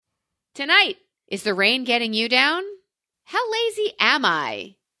Tonight, is the rain getting you down? How lazy am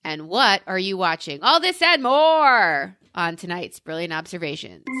I? And what are you watching? All this and more on tonight's Brilliant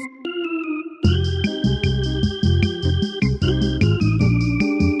Observations.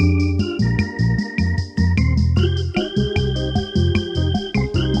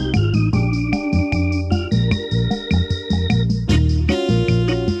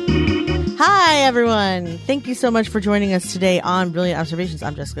 Hi, everyone. Thank you so much for joining us today on Brilliant Observations.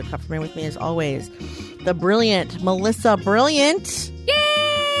 I'm Jessica Kupferman. With me, as always, the brilliant Melissa Brilliant.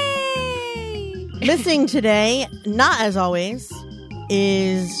 Yay! Missing today, not as always,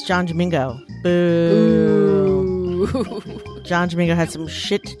 is John Domingo. Boo. Ooh. John Domingo had some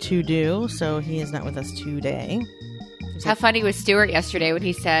shit to do, so he is not with us today. How funny was Stuart yesterday when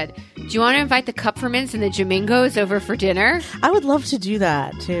he said, do you want to invite the Kupfermans and the Jamingos over for dinner? I would love to do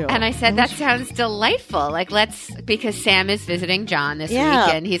that, too. And I said, that sounds delightful. Like, because Sam is visiting John this week.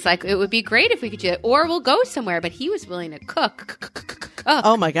 And he's like, it would be great if we could do it. Or we'll go somewhere. But he was willing to cook.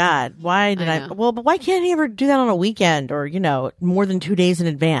 Oh, my God. Why did I? Well, but why can't he ever do that on a weekend or, more than 2 days in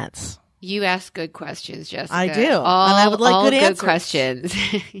advance? You ask good questions, Jessica. I do. And I would like good answers. Questions.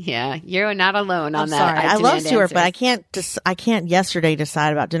 Yeah, you're not alone on that. Sorry. I love Stuart, but I can't yesterday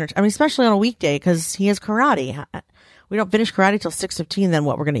decide about dinner. I mean, especially on a weekday because he has karate. We don't finish karate till 6:15. Then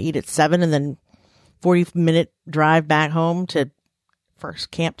what? We're going to eat at 7 and then 40-minute drive back home to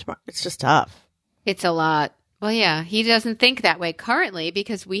first camp tomorrow. It's just tough. It's a lot. Well, yeah, he doesn't think that way currently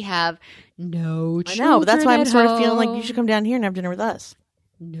because we have no children. I know, but that's why I'm sort of feeling like you should come down here and have dinner with us.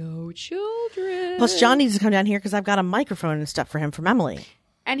 No children. Plus, John needs to come down here because I've got a microphone and stuff for him from Emily.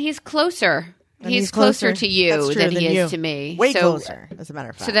 And he's closer. He's closer to you than he is to me. Way closer, as a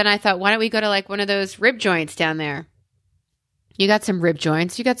matter of fact. So then I thought, why don't we go to like one of those rib joints down there? You got some rib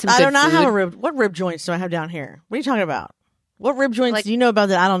joints. You got some good food. I do not have a rib. What rib joints do I have down here? What are you talking about? What rib joints do you know about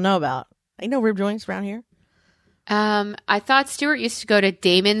that I don't know about? I know rib joints around here. I thought Stuart used to go to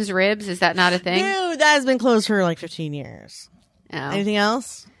Damon's Ribs. Is that not a thing? Dude, that has been closed for like 15 years. Oh. Anything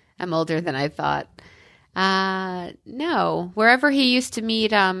else? I'm older than I thought. No. Wherever he used to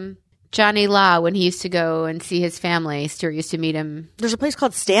meet Johnny Law when he used to go and see his family, Stuart used to meet him. There's a place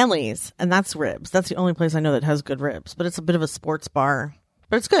called Stanley's, and that's ribs. That's the only place I know that has good ribs. But it's a bit of a sports bar.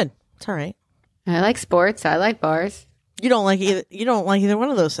 But it's good. It's all right. I like sports. I like bars. You don't like either one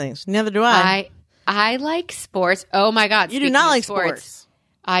of those things. Neither do I. I like sports. Oh my God. You do not like sports.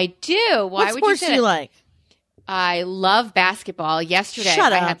 I do. Why what would sports you say do you like? I love basketball. Yesterday,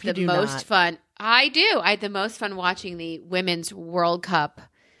 Shut up. I had the most fun. I do. I had the most fun watching the Women's World Cup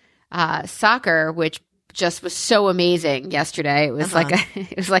soccer, which just was so amazing yesterday. It was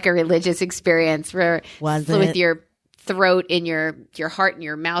it was like a religious experience with your throat in your heart and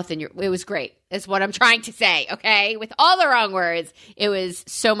your mouth and it was great. Is what I'm trying to say. Okay, with all the wrong words, it was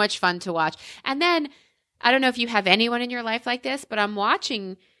so much fun to watch. And then I don't know if you have anyone in your life like this, but I'm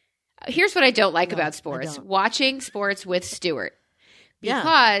watching. Here's what I don't like about sports. Watching sports with Stuart.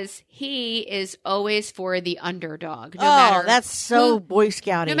 Because he is always for the underdog. No matter that's so Boy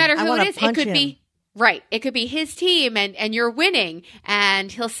Scouting. No matter who it is, it could be right. It could be his team and you're winning.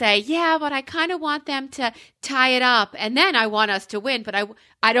 And he'll say, yeah, but I kind of want them to tie it up. And then I want us to win, but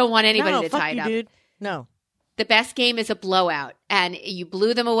I don't want anybody to tie it up. Dude. No. The best game is a blowout, and you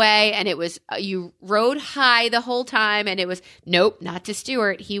blew them away, and it was you rode high the whole time, and it was nope, not to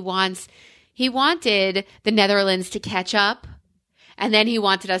Stuart. He wanted the Netherlands to catch up, and then he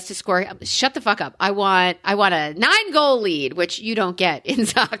wanted us to score. Shut the fuck up! I want a 9-goal lead, which you don't get in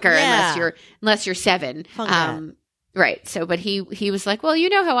soccer unless you're 7. Right. So, but he was like, well, you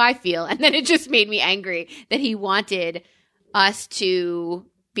know how I feel, and then it just made me angry that he wanted us to.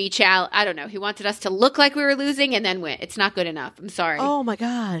 I don't know. He wanted us to look like we were losing and then win. It's not good enough. I'm sorry. Oh my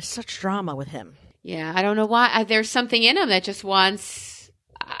gosh, such drama with him. Yeah, I don't know why. There's something in him that just wants,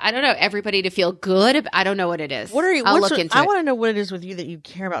 I don't know, everybody to feel good. I don't know what it is. I'll look into it. I want to know what it is with you that you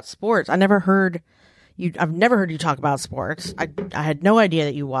care about sports. I've never heard you talk about sports. I had no idea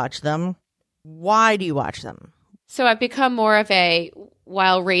that you watch them. Why do you watch them? So I've become more of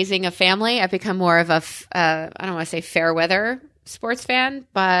while raising a family, I've become more of I don't want to say fair weather sports fan,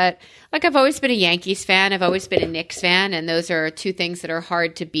 but like I've always been a Yankees fan. I've always been a Knicks fan, and those are two things that are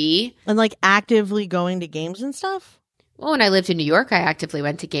hard to be. And like actively going to games and stuff? Well, when I lived in New York, I actively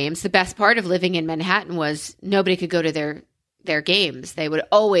went to games. The best part of living in Manhattan was nobody could go to their games. They would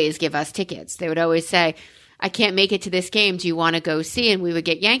always give us tickets. They would always say, I can't make it to this game. Do you want to go see? And we would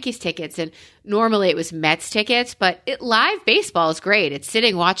get Yankees tickets. And normally it was Mets tickets, but live baseball is great. It's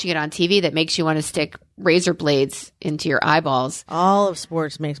sitting watching it on TV that makes you want to stick razor blades into your eyeballs. All of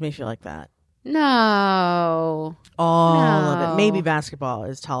sports makes me feel like that. No. All of No. it. Maybe basketball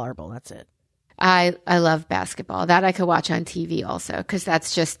is tolerable. That's it. I love basketball. That I could watch on TV also because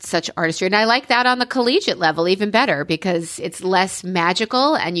that's just such artistry. And I like that on the collegiate level even better because it's less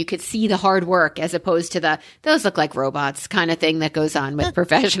magical and you could see the hard work as opposed to those look like robots kind of thing that goes on with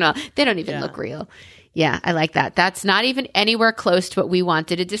professional. They don't even look real. Yeah, I like that. That's not even anywhere close to what we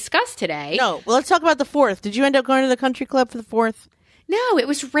wanted to discuss today. No. Well, let's talk about the 4th. Did you end up going to the country club for the 4th? No, it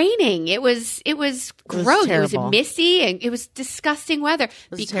was raining. It was gross. It was misty and it was disgusting weather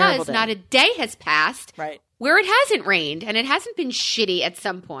because not a day has passed where it hasn't rained and it hasn't been shitty at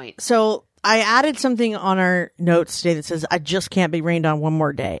some point. So I added something on our notes today that says, I just can't be rained on one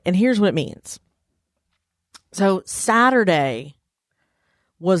more day. And here's what it means. So Saturday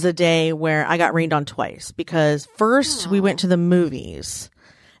was a day where I got rained on twice because first we went to the movies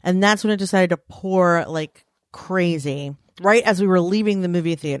and that's when it decided to pour like crazy. Right as we were leaving the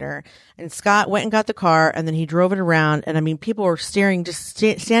movie theater, and Scott went and got the car, and then he drove it around. And I mean, people were staring, just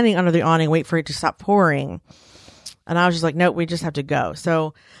standing under the awning, wait for it to stop pouring. And I was just like, nope, we just have to go.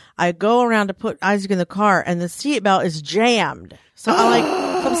 So I go around to put Isaac in the car, and the seatbelt is jammed. So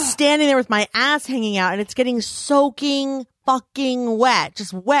I'm standing there with my ass hanging out, and it's getting soaking fucking wet,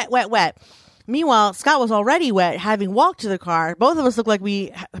 just wet, wet, wet. Meanwhile, Scott was already wet, having walked to the car. Both of us look like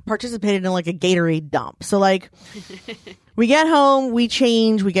we participated in like a Gatorade dump. So like, we get home, we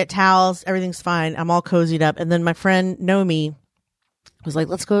change, we get towels, everything's fine. I'm all cozied up. And then my friend Nomi was like,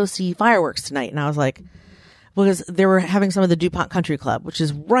 let's go see fireworks tonight. And I was like, because they were having some of the DuPont Country Club, which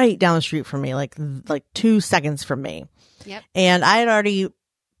is right down the street from me, like 2 seconds from me. Yep. And I had already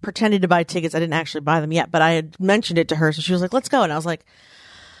pretended to buy tickets. I didn't actually buy them yet, but I had mentioned it to her. So she was like, let's go. And I was like,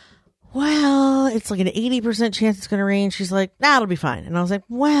 well, it's like an 80% chance it's going to rain. She's like, nah, it'll be fine. And I was like,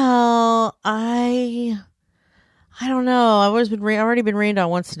 well, I don't know. I've already been rained on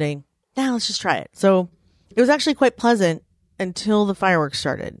once today. Now let's just try it. So it was actually quite pleasant until the fireworks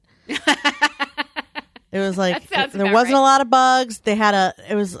started. It was like, there wasn't a lot of bugs.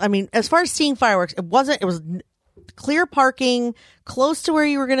 As far as seeing fireworks, it was clear parking close to where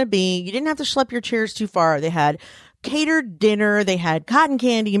you were going to be. You didn't have to schlep your chairs too far. They had catered dinner. They had cotton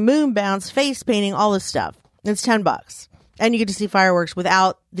candy, moon bounce, face painting, all this stuff. It's $10. And you get to see fireworks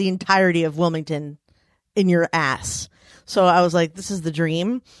without the entirety of Wilmington in your ass. So I was like, this is the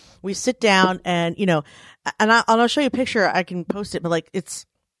dream. We sit down and, I'll show you a picture. I can post it, but like it's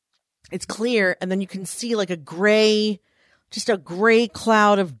clear. And then you can see like a gray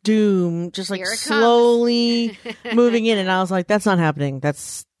cloud of doom, just like slowly moving in. And I was like, that's not happening.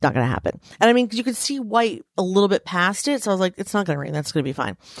 That's not going to happen. And I mean, you could see white a little bit past it. So I was like, it's not going to rain. That's going to be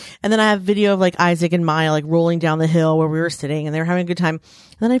fine. And then I have video of like Isaac and Maya like rolling down the hill where we were sitting and they were having a good time.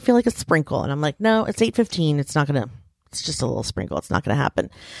 And then I feel like a sprinkle and I'm like, no, it's 8:15. It's just a little sprinkle. It's not going to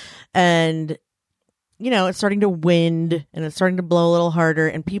happen. And it's starting to wind and it's starting to blow a little harder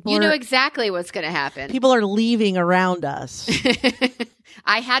and people know exactly what's going to happen. People are leaving around us.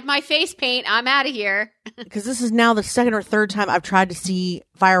 I had my face paint. I'm out of here. Because this is now the second or third time I've tried to see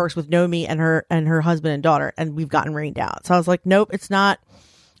fireworks with Nomi and her husband and daughter, and we've gotten rained out. So I was like, nope, it's not.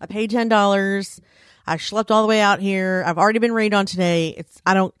 I paid $10. I schlepped all the way out here. I've already been rained on today.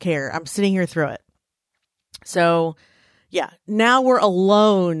 I don't care. I'm sitting here through it. So yeah, now we're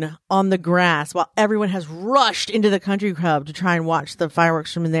alone on the grass while everyone has rushed into the country club to try and watch the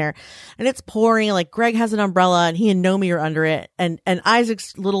fireworks from in there. And it's pouring. Like Greg has an umbrella and he and Nomi are under it. And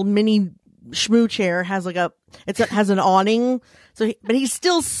Isaac's little mini shmoo chair has has an awning. But he's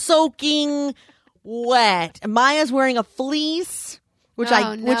still soaking wet. And Maya's wearing a fleece, which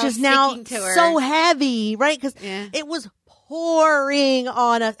is now so heavy, right? Because it was pouring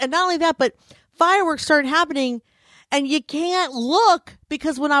on us. And not only that, but fireworks started happening. And you can't look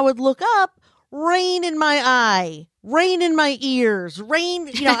because when I would look up, rain in my eye, rain in my ears, rain,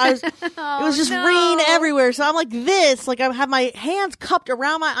 it was just rain everywhere. So I'm like this, like I have my hands cupped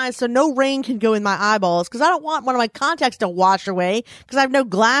around my eyes so no rain can go in my eyeballs because I don't want one of my contacts to wash away because I have no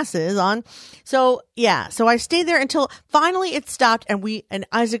glasses on. So yeah, so I stayed there until finally it stopped and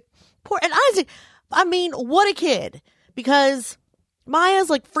Isaac, I mean, what a kid, because Maya's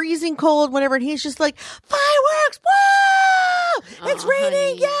like freezing cold, whatever, and he's just like, fireworks, whoa! It's raining,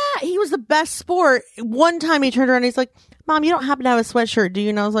 honey. Yeah! He was the best sport. One time he turned around and he's like, Mom, you don't happen to have a sweatshirt, do you?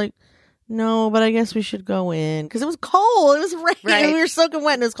 And I was like, no, but I guess we should go in. Because it was cold. It was raining. Right. And we were soaking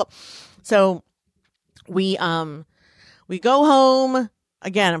wet and it was cold. So we go home.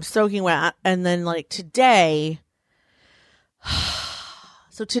 Again, I'm soaking wet. And then like today,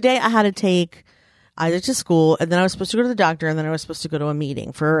 I had to take Isaac to school, and then I was supposed to go to the doctor, and then I was supposed to go to a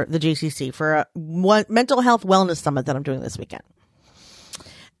meeting for the JCC for a mental health wellness summit that I'm doing this weekend.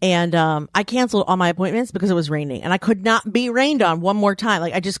 And I canceled all my appointments because it was raining, and I could not be rained on one more time.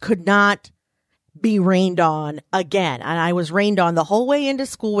 Like, I just could not be rained on again. And I was rained on the whole way into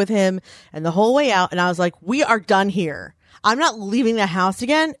school with him and the whole way out. And I was like, we are done here. I'm not leaving the house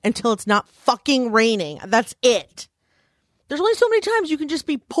again until it's not fucking raining. That's it. There's only so many times you can just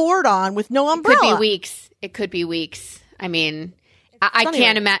be poured on with no umbrella. It could be weeks. I mean, I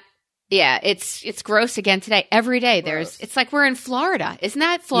can't imagine. Yeah, it's gross again today. Every day it's like we're in Florida. Isn't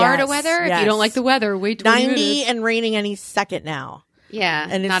that Florida weather? Yes. If you don't like the weather, wait 20 90 minutes. and raining any second now. Yeah,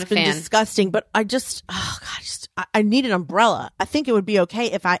 and not it's a been fan. disgusting. But I need an umbrella. I think it would be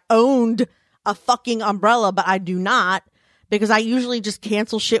okay if I owned a fucking umbrella, but I do not, because I usually just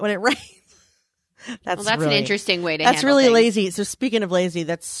cancel shit when it rains. That's an interesting way to That's handle really things. lazy. So speaking of lazy,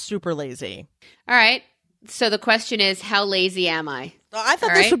 that's super lazy. All right. So the question is, how lazy am I? I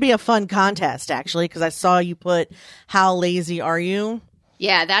thought this would be a fun contest, actually, because I saw you put, how lazy are you?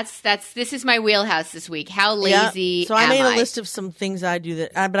 Yeah, this is my wheelhouse this week. How lazy So I made am a list of some things I do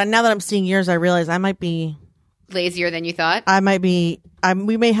that, but now that I'm seeing yours, I realize I might be lazier than you thought?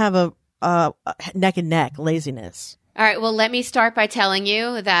 We may have a neck and neck laziness. All right. Well, let me start by telling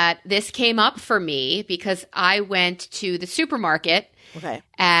you that this came up for me because I went to the supermarket. Okay.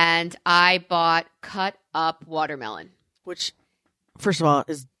 And I bought cut up watermelon. Which, first of all,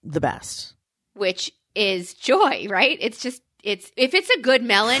 is the best. Which is joy, right? It's if it's a good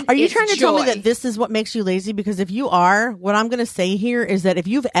melon, are you trying to tell me joy. that this is what makes you lazy? Because if you are, what I'm going to say here is that if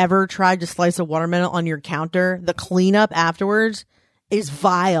you've ever tried to slice a watermelon on your counter, the cleanup afterwards is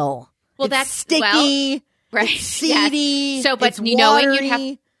vile. Well, it's that's sticky, right? It's seedy. Yes. So, but it's you knowing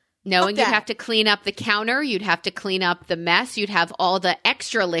watery. you'd have to clean up the counter, you'd have to clean up the mess, you'd have all the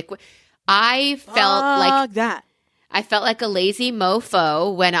extra liquid. I felt like a lazy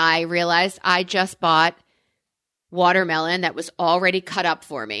mofo when I realized I just bought watermelon that was already cut up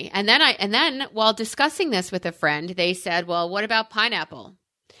for me. And then while discussing this with a friend, they said, "Well, what about pineapple?"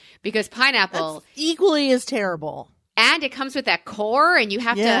 Because pineapple That's equally as terrible. And it comes with that core, and you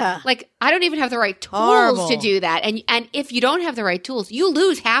have Yeah. to, I don't even have the right tools Horrible. to do that. And if you don't have the right tools, you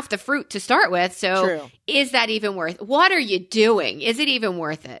lose half the fruit to start with. So True. Is that even worth it? What are you doing? Is it even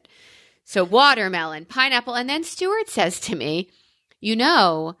worth it? So watermelon, pineapple. And then Stuart says to me,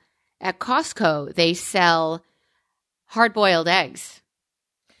 at Costco, they sell hard-boiled eggs.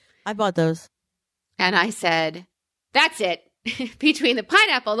 I bought those. And I said, that's it. Between the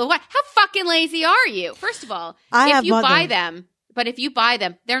pineapple, the what? How fucking lazy are you? First of all, if you buy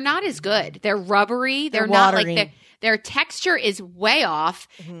them, they're not as good. They're rubbery. They're not watery. like their texture is way off.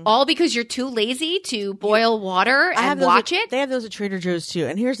 All because you're too lazy to boil water and watch it. They have those at Trader Joe's too.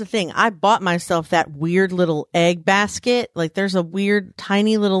 And here's the thing: I bought myself that weird little egg basket. Like, there's a weird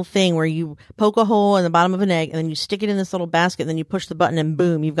tiny little thing where you poke a hole in the bottom of an egg, and then you stick it in this little basket, and then you push the button, and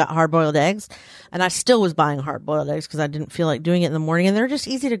boom, you've got hard-boiled eggs. And I still was buying hard-boiled eggs because I didn't feel like doing it in the morning, and they're just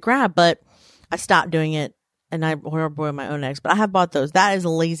easy to grab. But I stopped doing it, and I hard-boil my own eggs. But I have bought those. That is a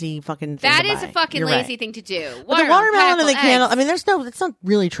lazy fucking thing. That to is buy. a fucking You're lazy right. thing to do. But the watermelon and the candle, eggs. I mean, it's not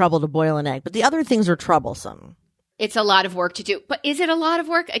really trouble to boil an egg, but the other things are troublesome. It's a lot of work to do. But is it a lot of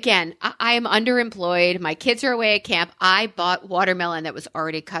work? Again, I am underemployed. My kids are away at camp. I bought watermelon that was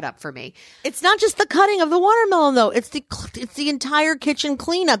already cut up for me. It's not just the cutting of the watermelon, though. It's the entire kitchen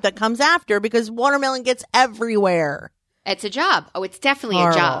cleanup that comes after, because watermelon gets everywhere. It's a job. Oh, it's definitely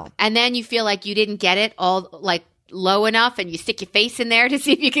Horrible. a job. And then you feel like you didn't get it all low enough, and you stick your face in there to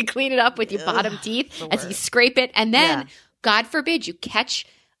see if you can clean it up with your bottom teeth as you scrape it. And then, God forbid, you catch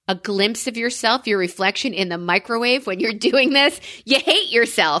a glimpse of yourself, your reflection in the microwave when you're doing this. You hate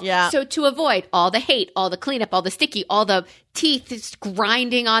yourself. Yeah. So to avoid all the hate, all the cleanup, all the sticky, all the teeth just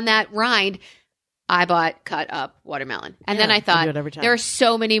grinding on that rind, I bought cut up watermelon. And then I thought, do it every time. there are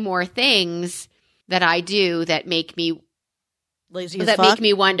so many more things that I do that make me Lazy as fuck. make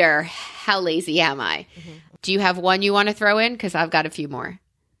me wonder, how lazy am I? Do you have one you want to throw in? Because I've got a few more.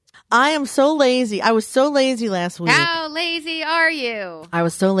 I am so lazy. I was so lazy last week. How lazy are you? I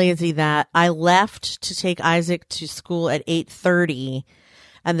was so lazy that I left to take Isaac to school at 8:30,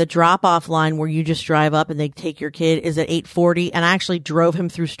 and the drop-off line where you just drive up and they take your kid is at 8:40, and I actually drove him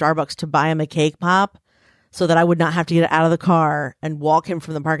through Starbucks to buy him a cake pop so that I would not have to get out of the car and walk him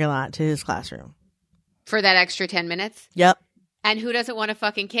from the parking lot to his classroom. For that extra 10 minutes? Yep. And who doesn't want a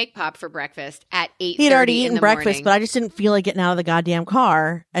fucking cake pop for breakfast at 8:30 He had already in eaten the breakfast, morning? but I just didn't feel like getting out of the goddamn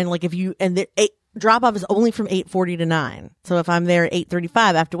car. And like, the drop-off is only from 8:40 to 9. So if I'm there at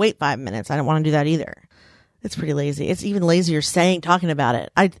 8:35, I have to wait 5 minutes. I don't want to do that either. It's pretty lazy. It's even lazier talking about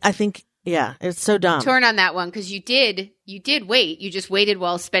it. I think Yeah, it's so dumb. Torn on that one because you did wait. You just waited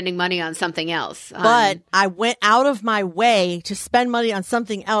while spending money on something else. But I went out of my way to spend money on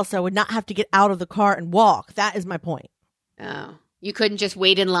something else so I would not have to get out of the car and walk. That is my point. Oh. You couldn't just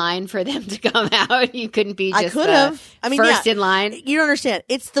wait in line for them to come out. You couldn't be just I could have. I mean, first in line. You don't understand.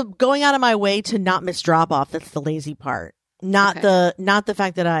 It's the going out of my way to not miss drop off that's the lazy part. Not the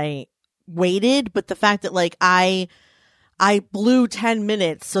fact that I waited, but the fact that like I blew 10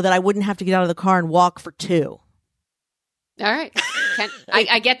 minutes so that I wouldn't have to get out of the car and walk for 2. All right.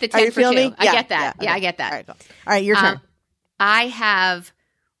 I get the 10 for 2. Me? I get that. Yeah, okay. I get that. All right, go. All right, your turn. I have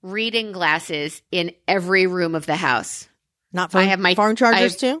reading glasses in every room of the house. Not phone, I have my phone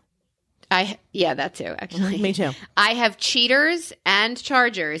chargers too? Yeah, that too, actually. Me too. I have cheaters and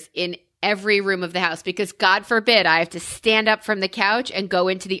chargers in every room of the house because God forbid I have to stand up from the couch and go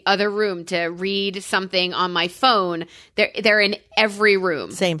into the other room to read something on my phone. They're in every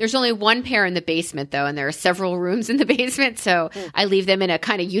room. Same. There's only one pair in the basement though, and there are several rooms in the basement, so I leave them in a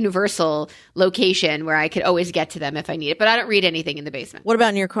kind of universal location where I could always get to them if I need it. But I don't read anything in the basement. What about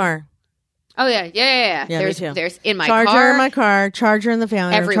in your car? Oh yeah. Me too. There's in my charger car. in my car, charger in the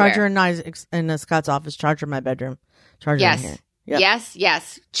family room, Everywhere. charger in Scott's office, charger in my bedroom, charger in here. Yep.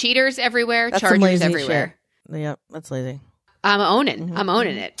 Yes. Cheaters everywhere, That's some chargers lazy everywhere. Shit. Yep, that's lazy. I'm owning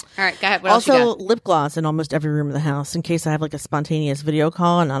it. All right, go ahead. What else you Also, got? lip gloss in almost every room of the house in case I have like a spontaneous video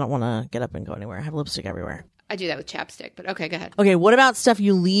call and I don't want to get up and go anywhere. I have lipstick everywhere. I do that with chapstick, but okay, go ahead. Okay, what about stuff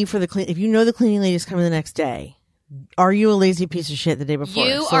you leave for the clean? If you know the cleaning lady's coming the next day, are you a lazy piece of shit the day before?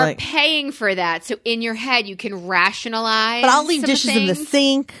 You So, are like, paying for that, so in your head you can rationalize. but I'll leave some dishes in the things.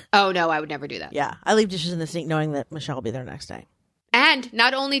 sink. Oh no, I would never do that. Yeah, I leave dishes in the sink knowing that Michelle will be there next day. And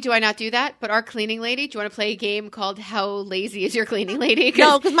not only do I not do that, but our cleaning lady. Do you want to play a game called "How Lazy Is Your Cleaning Lady"?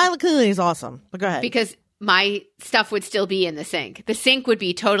 No, because my cleaning lady is awesome. But go ahead. Because my stuff would still be in the sink. The sink would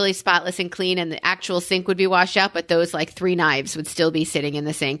be totally spotless and clean, and the actual sink would be washed out, but those like 3 knives would still be sitting in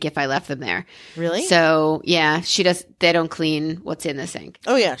the sink if I left them there. Really? So yeah, they don't clean what's in the sink.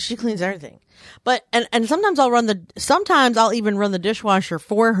 Oh yeah, she cleans everything. But and sometimes I'll even run the dishwasher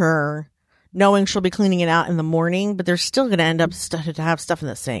for her, knowing she'll be cleaning it out in the morning, but they're still going to end up to have stuff in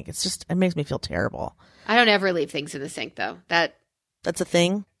the sink. It makes me feel terrible. I don't ever leave things in the sink though. That's a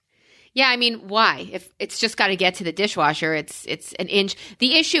thing. Yeah, I mean, why? If it's just got to get to the dishwasher, it's an inch.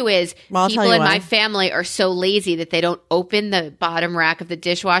 The issue is Well, I'll tell people you in why. my family are so lazy that they don't open the bottom rack of the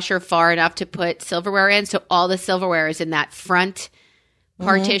dishwasher far enough to put silverware in. So all the silverware is in that front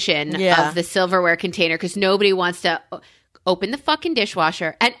partition Yeah. of the silverware container because nobody wants to open the fucking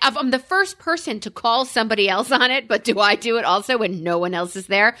dishwasher. And I'm the first person to call somebody else on it, but do I do it also when no one else is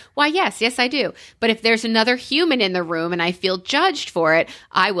there? Why, yes, I do. But if there's another human in the room and I feel judged for it,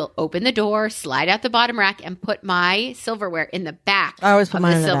 I will open the door, slide out the bottom rack, and put my silverware in the back I always put of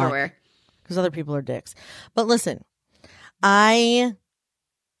mine the in the back. silverware. Because other people are dicks. But listen, I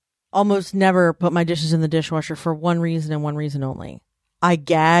almost never put my dishes in the dishwasher for one reason and one reason only. I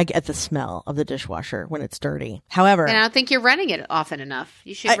gag at the smell of the dishwasher when it's dirty. However, And I don't think you're running it often enough.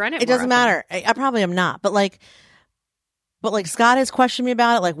 You should run it it more doesn't often. matter. I probably am not. But like Scott has questioned me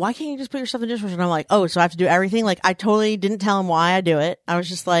about it. Like, why can't you just put your stuff in the dishwasher? And I'm like, oh, so I have to do everything? Like, I totally didn't tell him why I do it. I was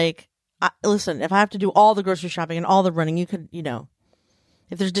just like, listen, if I have to do all the grocery shopping and all the running, you could,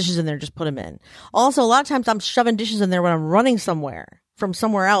 if there's dishes in there, just put them in. Also, a lot of times I'm shoving dishes in there when I'm running from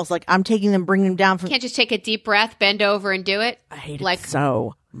somewhere else. Like, I'm taking them, bringing them down from. Can't just take a deep breath, bend over, and do it? I hate like, it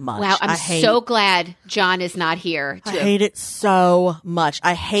so much. Wow, I'm so glad John is not here. I hate it so much.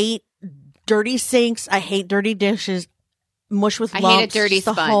 I hate dirty sinks. I hate dirty dishes. Mush with lumps. I hate a dirty just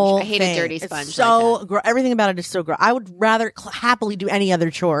the sponge. whole I hate a thing. dirty It's sponge so like everything about it is so gross. I would rather happily do any other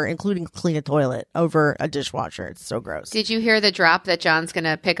chore, including clean a toilet, over a dishwasher. It's so gross. Did you hear the drop that John's going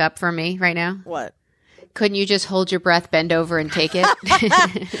to pick up from me right now? What? Couldn't you just hold your breath, bend over, and take it?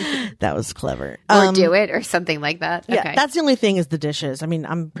 That was clever. Or do it or something like that? Yeah, Okay. that's the only thing is the dishes. I mean,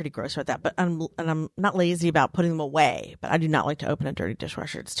 I'm pretty gross about that, but I'm not lazy about putting them away. But I do not like to open a dirty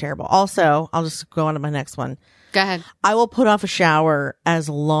dishwasher. It's terrible. Also, I'll just go on to my next one. Go ahead. I will put off a shower as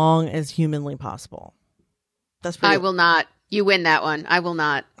long as humanly possible. That's pretty. I will not. You win that one. I will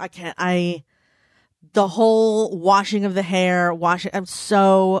not. I can't. The whole washing of the hair,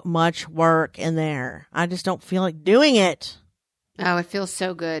 so much work in there. I just don't feel like doing it. Oh, it feels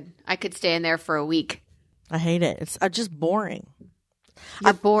so good. I could stay in there for a week. I hate it. It's just boring.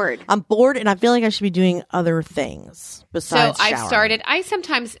 You're bored. I'm bored and I feel like I should be doing other things besides showering.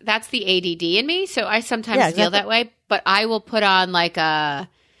 That's the ADD in me. So I sometimes Yeah, feel exactly. that way, but I will put on like an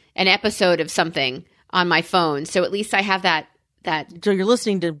episode of something on my phone. So at least I have that So you're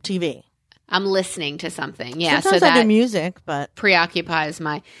listening to TV. I'm listening to something. Yeah. Sometimes so I that do music, but preoccupies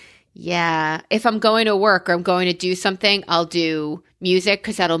my. Yeah. If I'm going to work or I'm going to do something, I'll do music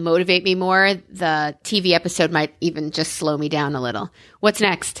because that'll motivate me more. The TV episode might even just slow me down a little. What's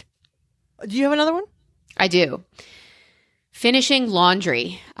next? Do you have another one? I do. Finishing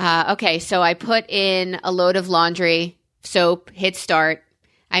laundry. Okay, so I put in a load of laundry, soap, hit start.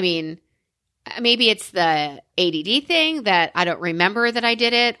 I mean, maybe it's the ADD thing that I don't remember that I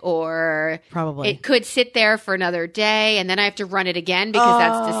did it, or Probably. it could sit there for another day and then I have to run it again because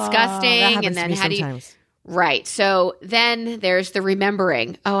that's disgusting. That happens And then to me how do you sometimes. Right. So then there's the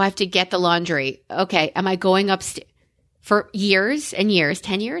remembering. Oh, I have to get the laundry. Okay, am I going upstairs? For years and years,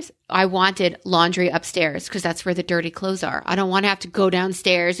 10 years, I wanted laundry upstairs because that's where the dirty clothes are. I don't want to have to go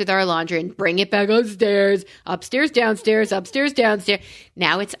downstairs with our laundry and bring it back upstairs, upstairs, downstairs, upstairs, downstairs.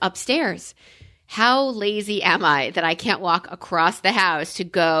 Now it's upstairs. How lazy am I that I can't walk across the house to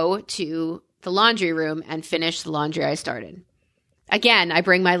go to the laundry room and finish the laundry I started? Again, I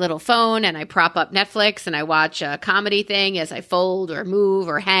bring my little phone and I prop up Netflix and I watch a comedy thing as I fold or move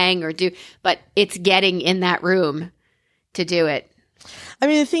or hang or do, but it's getting in that room to do it. I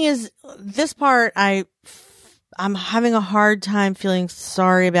mean, the thing is, this part I'm having a hard time feeling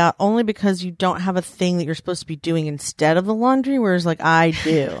sorry about, only because you don't have a thing that you're supposed to be doing instead of the laundry, whereas like I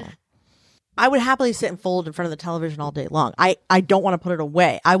do. I would happily sit and fold in front of the television all day long. I don't want to put it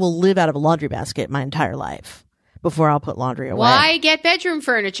away. I will live out of a laundry basket my entire life before I'll put laundry away. Why get bedroom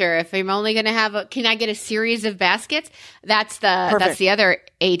furniture if I'm only going to have can I get a series of baskets? That's the other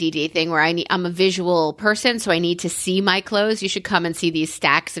ADD thing where I'm a visual person, so I need to see my clothes. You should come and see these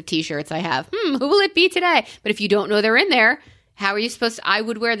stacks of t-shirts I have. Who will it be today? But if you don't know they're in there, how are you supposed to? I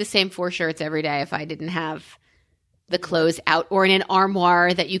would wear the same 4 shirts every day if I didn't have the clothes out or in an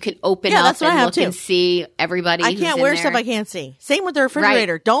armoire that you can open up and look and see everybody. I can't wear stuff I can't see. Same with the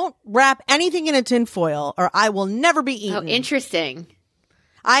refrigerator. Right. Don't wrap anything in a tinfoil or I will never be eaten. Oh, interesting.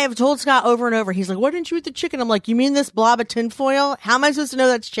 I have told Scott over and over. He's like, why didn't you eat the chicken? I'm like, you mean this blob of tinfoil? How am I supposed to know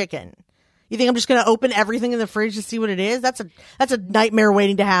that's chicken? You think I'm just going to open everything in the fridge to see what it is? That's a nightmare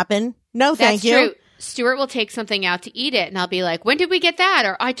waiting to happen. No, thank you. True. Stuart will take something out to eat it, and I'll be like, when did we get that?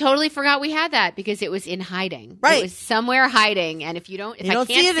 Or I totally forgot we had that because it was in hiding. Right. It was somewhere hiding, and if I can't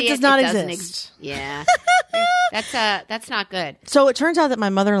see it, it does not doesn't exist. Yeah. That's not good. So it turns out that my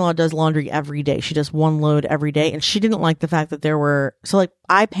mother-in-law does laundry every day. She does one load every day, and she didn't like the fact that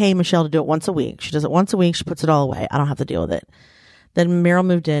I pay Michelle to do it once a week. She does it once a week. She puts it all away. I don't have to deal with it. Then Meryl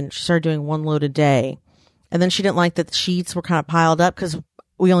moved in. She started doing one load a day. And then she didn't like that the sheets were kind of piled up because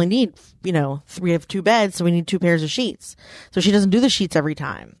we only need, we have 2 beds, so we need 2 pairs of sheets. So she doesn't do the sheets every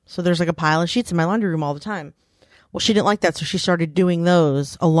time. So there's like a pile of sheets in my laundry room all the time. Well, she didn't like that, so she started doing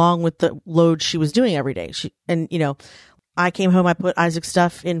those along with the load she was doing every day. I came home, I put Isaac's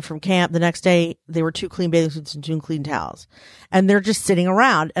stuff in from camp. The next day, they were 2 clean bathing suits and 2 clean towels. And they're just sitting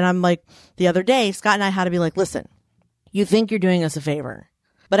around. And I'm like, the other day, Scott and I had to be like, listen, you think you're doing us a favor.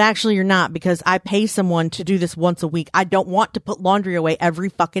 But actually you're not, because I pay someone to do this once a week. I don't want to put laundry away every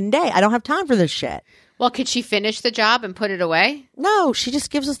fucking day. I don't have time for this shit. Well, could she finish the job and put it away? No, she just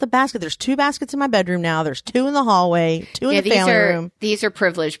gives us the basket. There's 2 baskets in my bedroom now. There's 2 in the hallway, 2 in the family room. These are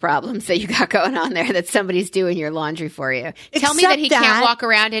privilege problems that you got going on there, that somebody's doing your laundry for you. Tell me that he can't walk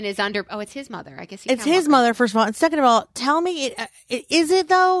around in his Oh, it's his mother. I guess it's his mother, first of all. And second of all, tell me, is it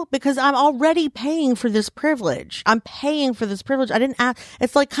though? Because I'm already paying for this privilege. I'm paying for this privilege. I didn't ask.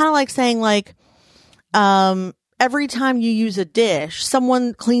 It's like kind of like saying every time you use a dish,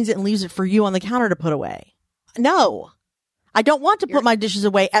 someone cleans it and leaves it for you on the counter to put away. No, I don't want to put my dishes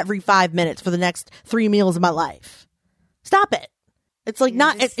away every 5 minutes for the next 3 meals of my life. Stop it. It's like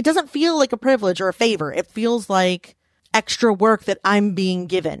it doesn't feel like a privilege or a favor. It feels like extra work that I'm being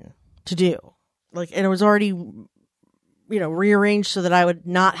given to do. And it was already, rearranged so that I would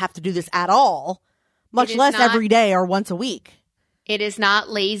not have to do this at all, much less every day or once a week. It is not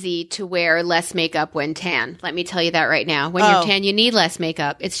lazy to wear less makeup when tan. Let me tell you that right now. When you're tan, you need less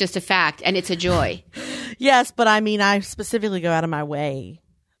makeup. It's just a fact, and it's a joy. Yes, but I mean, I specifically go out of my way.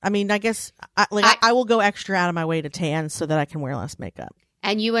 I mean, I guess I will go extra out of my way to tan so that I can wear less makeup.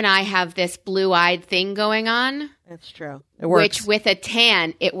 And you and I have this blue-eyed thing going on. That's true. It works. Which, with a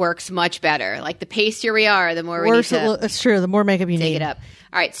tan, it works much better. Like, the pastier we are, the more we need to It's true. The more makeup you need. Take it up.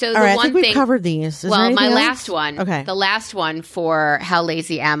 All right. So I think we've covered these. My last one. Okay. The last one for how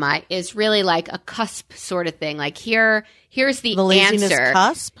lazy am I is really like a cusp sort of thing. Like here's the laziness answer.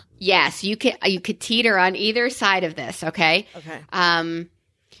 Cusp? Yes, you could teeter on either side of this. Okay. Okay.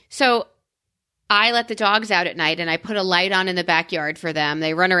 So I let the dogs out at night and I put a light on in the backyard for them.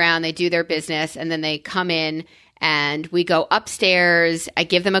 They run around, they do their business, and then they come in and we go upstairs. I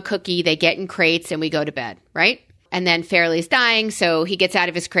give them a cookie. They get in crates and we go to bed. Right. and then Fairley's dying, so he gets out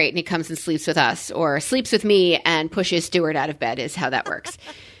of his crate and he comes and sleeps with us, or sleeps with me and pushes Stuart out of bed is how that works.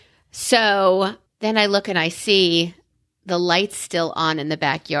 So then I look and I see the lights still on in the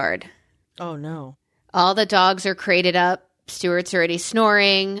backyard. Oh, no. All the dogs are crated up. Stuart's already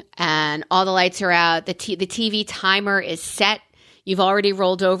snoring and all the lights are out. The TV timer is set. You've already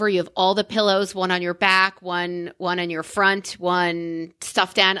rolled over. You have all the pillows, one on your back, one on your front, one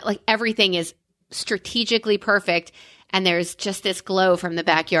stuffed down. Like everything is strategically perfect. And there's just this glow from the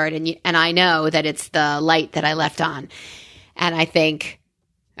backyard. And I know that it's the light that I left on. And I think,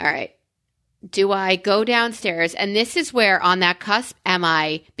 all right, do I go downstairs? And this is where on that cusp,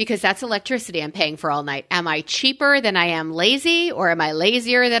 because that's electricity I'm paying for all night. Am I cheaper than I am lazy, or am I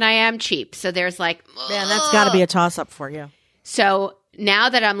lazier than I am cheap? So there's like, man, that's got to be a toss up for you. So now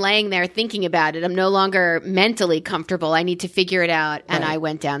that I'm laying there thinking about it, I'm no longer mentally comfortable. I need to figure it out. And I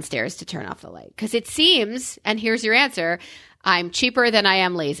went downstairs to turn off the light because it seems, and here's your answer, I'm cheaper than I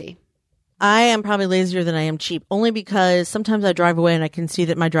am lazy. I am probably lazier than I am cheap, only because sometimes I drive away and I can see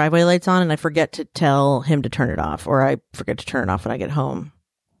that my driveway light's on and I forget to tell him to turn it off, or I forget to turn it off when I get home.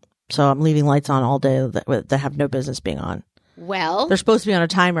 So I'm leaving lights on all day that have no business being on. Well, they're supposed to be on a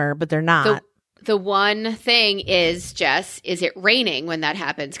timer, but they're not. The one thing is, Jess, is it raining when that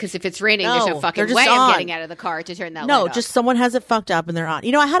happens? Because if it's raining, there's no fucking way I'm getting out of the car to turn that light off. No, just someone has it fucked up and they're on.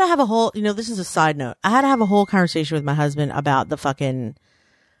 I had to have a whole, this is a side note. I had to have a whole conversation with my husband about the fucking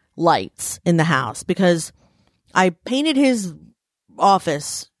lights in the house, because I painted his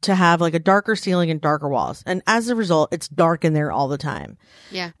office to have like a darker ceiling and darker walls. And as a result, it's dark in there all the time.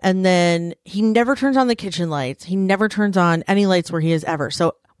 Yeah. And then he never turns on the kitchen lights. He never turns on any lights where he is ever.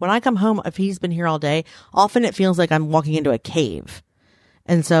 So when I come home, if he's been here all day, often it feels like I'm walking into a cave.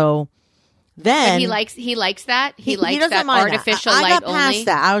 And so then but he likes that. He likes doesn't that mind artificial that. light I got past only.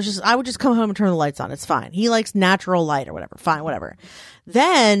 that. I would just come home and turn the lights on. It's fine. He likes natural light or whatever. Fine, whatever.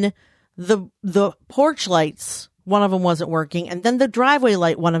 Then the porch lights, one of them wasn't working, and then the driveway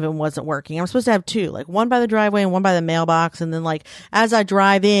light, one of them wasn't working. I'm supposed to have two, like one by the driveway and one by the mailbox, and then like as I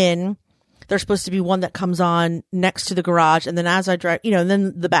drive in, there's supposed to be one that comes on next to the garage, and then as I drive, and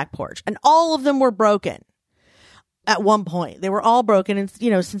then the back porch, and all of them were broken. At one point, they were all broken, and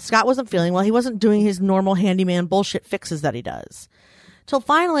since Scott wasn't feeling well, he wasn't doing his normal handyman bullshit fixes that he does. Till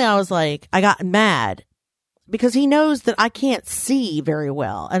finally, I was like, I got mad. Because he knows that I can't see very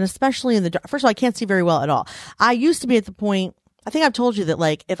well. And especially in the dark. First of all, I can't see very well at all. I used to be at the point, I think I've told you that,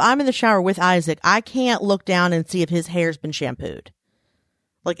 like, if I'm in the shower with Isaac, I can't look down and see if his hair's been shampooed.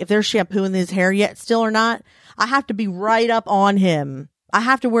 Like, if there's shampoo in his hair yet still or not, I have to be right up on him.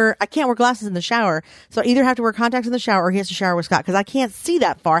 I can't wear glasses in the shower. So I either have to wear contacts in the shower or he has to shower with Scott because I can't see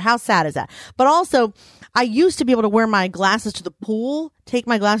that far. How sad is that? But also, I used to be able to wear my glasses to the pool, take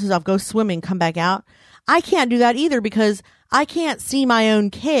my glasses off, go swimming, come back out. I can't do that either because I can't see my own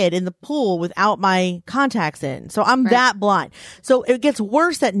kid in the pool without my contacts in. So I'm that blind. So it gets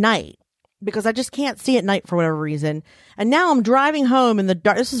worse at night because I just can't see at night for whatever reason. And now I'm driving home in the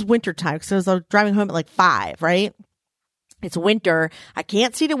dark. This is winter time because I was driving home at like 5, right? It's winter. I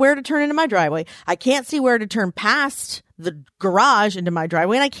can't see where to turn into my driveway. I can't see where to turn past the garage into my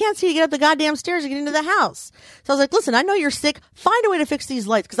driveway. And I can't see to get up the goddamn stairs to get into the house. So I was like, listen, I know you're sick. Find a way to fix these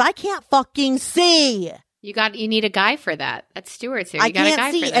lights because I can't fucking see. You need a guy for that. That's Stuart's here. I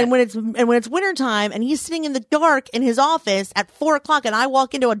can't see. And when it's wintertime and he's sitting in the dark in his office at 4:00 and I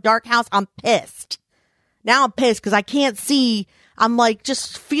walk into a dark house, I'm pissed. Now I'm pissed because I can't see. I'm like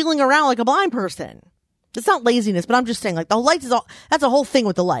just feeling around like a blind person. It's not laziness, but I'm just saying, like, the lights that's a whole thing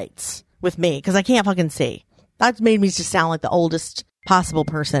with the lights with me, because I can't fucking see. That's made me just sound like the oldest possible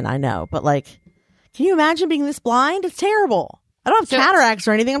person I know. But, like, can you imagine being this blind? It's terrible. I don't have cataracts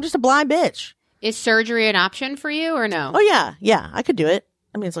or anything. I'm just a blind bitch. Is surgery an option for you or no? Oh, yeah. Yeah, I could do it.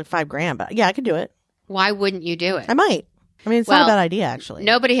 I mean, it's like $5,000, but yeah, I could do it. Why wouldn't you do it? I might. I mean, it's not a bad idea, actually.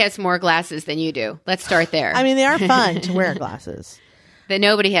 Nobody has more glasses than you do. Let's start there. I mean, they are fun to wear glasses. That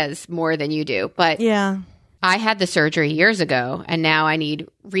nobody has more than you do. But yeah, I had the surgery years ago, and now I need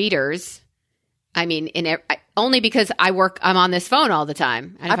readers. I mean, only because I'm on this phone all the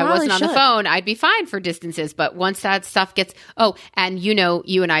time. And if I wasn't on the phone, I'd be fine for distances. But once that stuff gets, and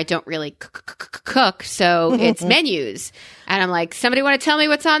you and I don't really cook, so it's menus. And I'm like, somebody want to tell me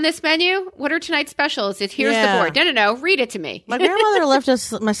what's on this menu? What are tonight's specials? Here's the board. No, read it to me. My grandmother left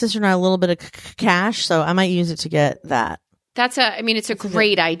my sister and I, a little bit of cash, so I might use it to get that. it's a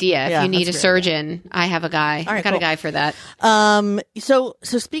great idea. If Yeah, you need a that's a great surgeon, I have a guy. All right, I got cool. a guy for that. So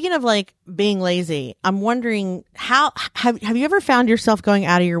speaking of like being lazy, I'm wondering how have you ever found yourself going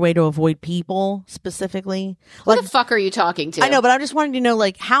out of your way to avoid people specifically? Who the fuck are you talking to? I know, but I'm just wanting to know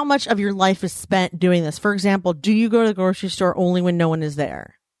like how much of your life is spent doing this. For example, do you go to the grocery store only when no one is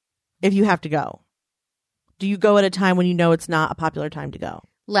there? If you have to go, do you go at a time when you know it's not a popular time to go?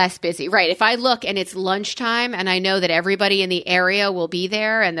 Less busy. Right. If I look and it's lunchtime and I know that everybody in the area will be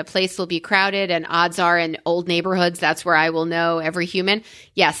there and the place will be crowded, and odds are in old neighborhoods, that's where I will know every human.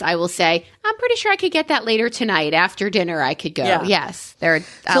 Yes, I will say, I'm pretty sure I could get that later tonight after dinner. I could go. Yeah. Yes. So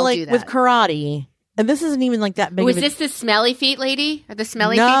I'll like do that. with karate, and this isn't even like that big. Was of a, this the smelly feet lady or the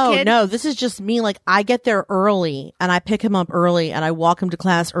smelly feet kid? No, this is just me. Like I get there early and I pick him up early and I walk him to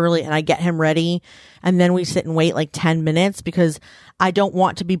class early and I get him ready. And then we sit and wait like 10 minutes because I don't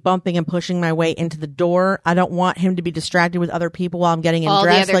want to be bumping and pushing my way into the door. I don't want him to be distracted with other people while I'm getting him all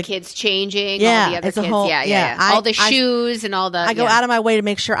dressed. the other like, kids changing. Yeah, all the other it's a kids. whole- yeah. yeah. All the shoes and all the. I go out of my way to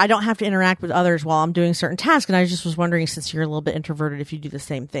make sure I don't have to interact with others while I'm doing certain tasks. And I just was wondering, since you're a little bit introverted, if you do the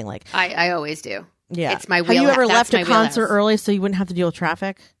same thing. Like, I always do. yeah. It's my Have you ever that's left a my concert wheelhouse. early so you wouldn't have to deal with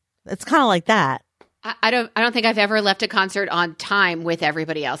traffic? It's kind of like that. I don't think I've ever left a concert on time with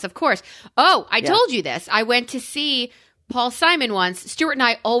everybody else. Of course. Oh, I told you this. I went to see Paul Simon once. Stuart and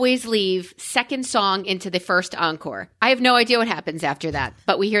I always leave second song into the first encore. I have no idea what happens after that,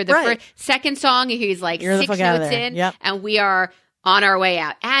 but we hear the second song. He's like You're the 6 fuck out of notes there. in, Yep. and we are on our way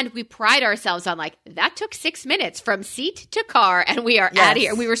out. And we pride ourselves on like, that took 6 minutes from seat to car, and we are out of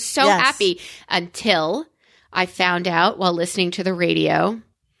here. We were so happy until I found out while listening to the radio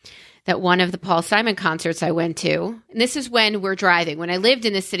that one of the Paul Simon concerts I went to, and this is when we're driving. When I lived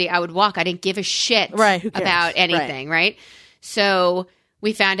in the city, I would walk. I didn't give a shit Who cares? about anything, right? So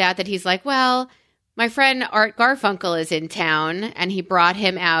we found out that he's like, well, my friend Art Garfunkel is in town, and he brought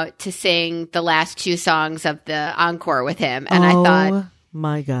him out to sing the last 2 songs of the encore with him. And I thought,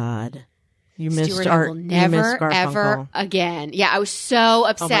 my God. You missed Stuart, Art. I will you never, missed Garfunkel. ever again. Yeah, I was so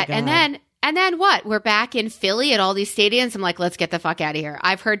upset. God. And then what? We're back in Philly at all these stadiums. I'm like, let's get the fuck out of here.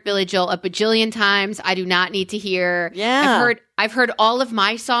 I've heard Billy Joel a bajillion times. I do not need to hear. Yeah. I've heard all of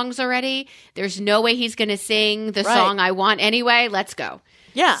my songs already. There's no way he's going to sing the song I want anyway. Let's go.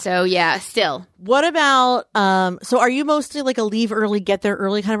 Yeah. So yeah, still. What about, so are you mostly like a leave early, get there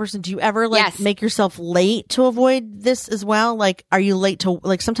early kind of person? Do you ever like make yourself late to avoid this as well? Like, are you late to,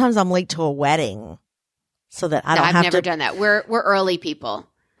 like sometimes I'm late to a wedding so that I don't have to. I've never done that. We're early people.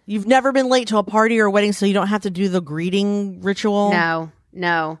 You've never been late to a party or a wedding, so you don't have to do the greeting ritual?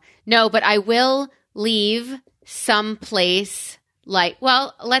 No, but I will leave someplace like,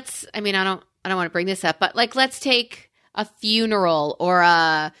 well, I don't want to bring this up, but like, let's take a funeral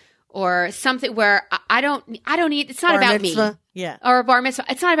or something where I don't need, it's not about me. Yeah. Or a bar mitzvah.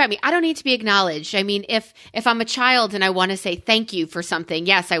 It's not about me. I don't need to be acknowledged. I mean, if I'm a child and I want to say thank you for something,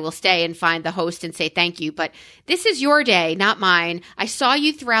 yes, I will stay and find the host and say thank you. But this is your day, not mine. I saw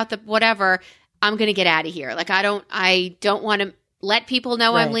you throughout the whatever. I'm going to get out of here. Like, I don't want to let people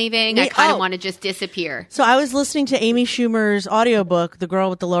know I'm leaving. I kind of want to just disappear. So I was listening to Amy Schumer's audiobook, The Girl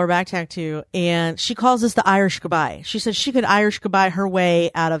with the Lower Back Tattoo, and she calls this the Irish goodbye. She said she could Irish goodbye her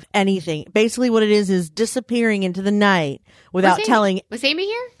way out of anything. Basically what it is disappearing into the night without telling. Was Amy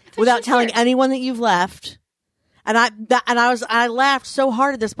here? Without telling anyone that you've left. And I laughed so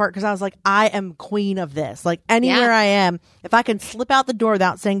hard at this part because I was like, I am queen of this. Like anywhere I am, if I can slip out the door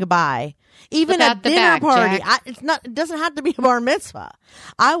without saying goodbye, even at dinner party, it doesn't have to be a bar mitzvah.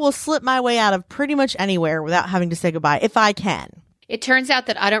 I will slip my way out of pretty much anywhere without having to say goodbye if I can. It turns out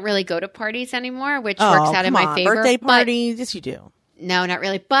that I don't really go to parties anymore, which works out in my favor. Birthday parties, yes you do. No, not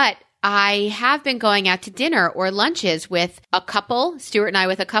really. But I have been going out to dinner or lunches with a couple, Stuart and I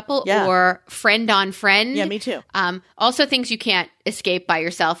with a couple, or friend on friend. Yeah, me too. Also things you can't escape by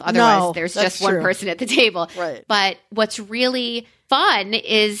yourself. Otherwise, there's just one true. person at the table. Right. But what's really fun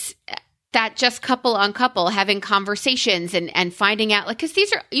is that just couple on couple having conversations and finding out, like, because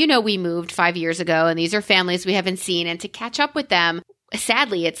these are, we moved 5 years ago and these are families we haven't seen, and to catch up with them,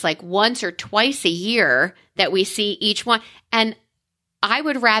 sadly, it's like once or twice a year that we see each one. And I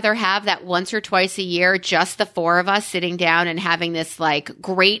would rather have that once or twice a year, just the 4 of us sitting down and having this like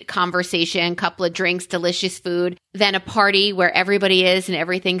great conversation, couple of drinks, delicious food, than a party where everybody is and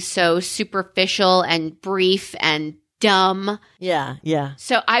everything's so superficial and brief and dumb. Yeah, yeah.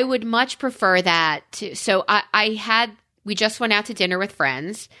 So I would much prefer that. So we just went out to dinner with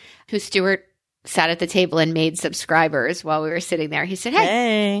friends who Stuart sat at the table and made subscribers while we were sitting there. He said,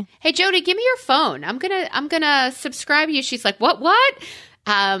 Hey, Jody, give me your phone. I'm gonna subscribe you. She's like, what?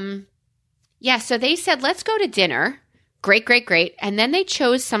 Yeah. So they said, let's go to dinner Great, great, great. And then they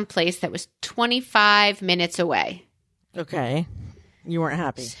chose some place that was 25 minutes away. Okay. You weren't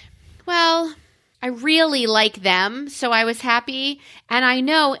happy. Well, I really like them, so I was happy. And I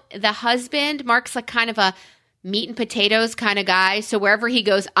know the husband, Mark's like kind of a meat and potatoes kind of guy. So wherever he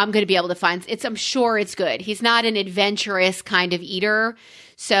goes, I'm going to be able to find it. I'm sure it's good. He's not an adventurous kind of eater.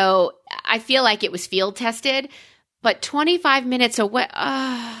 So I feel like it was field tested. But 25 minutes away.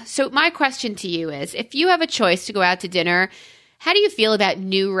 So my question to you is, if you have a choice to go out to dinner, how do you feel about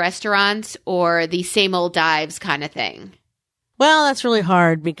new restaurants or the same old dives kind of thing? Well, that's really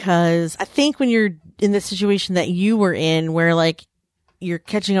hard because I think when you're in the situation that you were in where like you're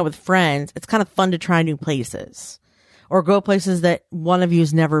catching up with friends, it's kind of fun to try new places or go places that one of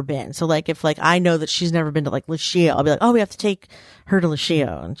you's never been. So like if like I know that she's never been to like Lucia, I'll be like, oh, we have to take her to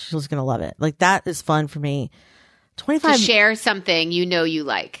Lucia and she's going to love it. Like that is fun for me. 25 to share something you know you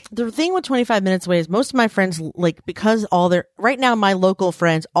like. The thing with 25 minutes away is most of my friends, like, because all their, right now, my local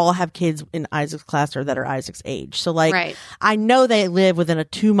friends all have kids in Isaac's class or that are Isaac's age. So, like, right. I know they live within a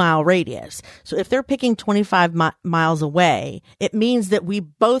 2-mile radius. So if they're picking 25 miles away, it means that we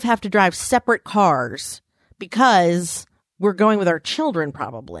both have to drive separate cars because we're going with our children,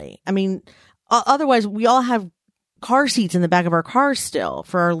 probably. I mean, otherwise, we all have car seats in the back of our cars still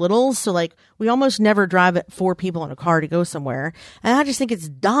for our littles. So like we almost never drive 4 people in a car to go somewhere. And I just think it's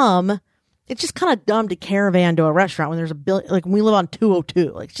dumb. It's just kind of dumb to caravan to a restaurant when there's like when we live on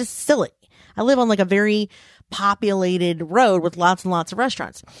 202. Like it's just silly. I live on like a very populated road with lots and lots of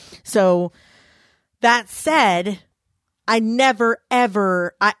restaurants. So that said, I never,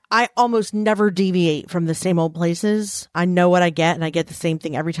 ever, I almost never deviate from the same old places. I know what I get and I get the same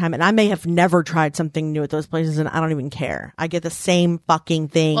thing every time. And I may have never tried something new at those places and I don't even care. I get the same fucking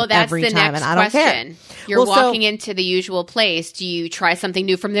thing every time and I don't care. You're walking into the usual place. Do you try something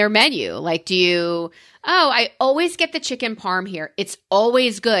new from their menu? Like, I always get the chicken parm here. It's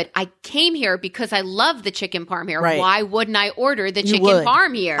always good. I came here because I love the chicken parm here. Right. Why wouldn't I order the chicken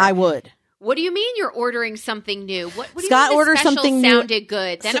parm here? I would. What do you mean you're ordering something new? What do Scott you mean orders something sounded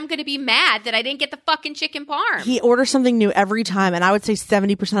good? Then I'm going to be mad that I didn't get the fucking chicken parm. He orders something new every time, and I would say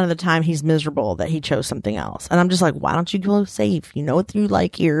 70% of the time he's miserable that he chose something else. And I'm just like, why don't you go safe? You know what you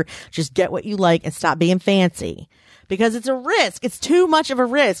like here. Just get what you like and stop being fancy. Because it's a risk. It's too much of a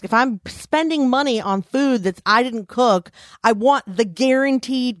risk. If I'm spending money on food that I didn't cook, I want the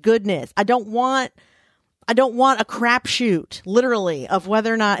guaranteed goodness. I don't want a crapshoot, literally, of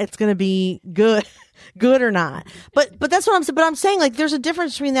whether or not it's going to be good or not. But that's what I'm saying. But I'm saying, like, there's a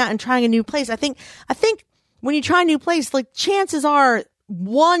difference between that and trying a new place. I think when you try a new place, like, chances are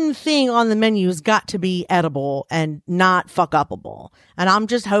one thing on the menu has got to be edible and not fuck upable. And I'm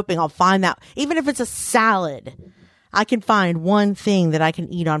just hoping I'll find that. Even if it's a salad, I can find one thing that I can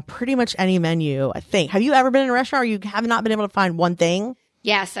eat on pretty much any menu, I think. Have you ever been in a restaurant where you have not been able to find one thing?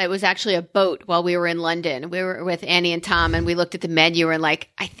 Yes, it was actually a boat while we were in London. We were with Annie and Tom, and we looked at the menu and like,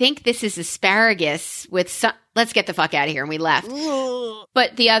 I think this is asparagus with some. Let's get the fuck out of here, and we left.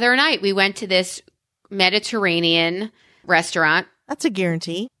 But the other night, we went to this Mediterranean restaurant. That's a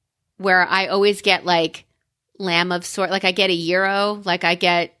guarantee. Where I always get like lamb of sort. Like I get a gyro. Like I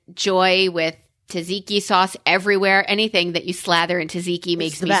get joy with tzatziki sauce everywhere. Anything that you slather in tzatziki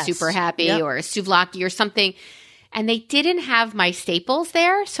makes me super happy, or souvlaki or something. And they didn't have my staples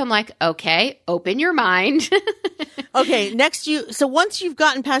there. So I'm like, okay, open your mind. Okay, so once you've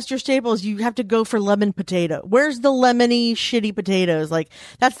gotten past your staples, you have to go for lemon potato. Where's the lemony, shitty potatoes? Like,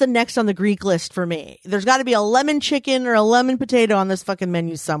 that's the next on the Greek list for me. There's got to be a lemon chicken or a lemon potato on this fucking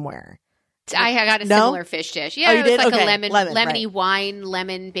menu somewhere. I got a similar fish dish. Yeah, it was like a lemony wine,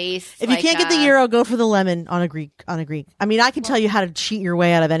 lemon base. If you can't get the gyro, go for the lemon on a Greek. I mean, I can tell you how to cheat your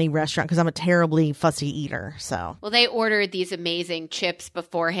way out of any restaurant because I'm a terribly fussy eater. So, well, they ordered these amazing chips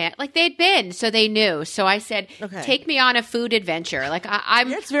beforehand, like they'd been, so they knew. So I said, "Take me on a food adventure." Like I'm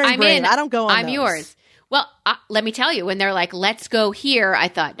brave. in. I don't go on. I'm those. Yours. Well, let me tell you, when they're like, "Let's go here," I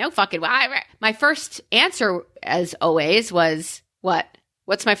thought, "No fucking." My first answer, as always, was what?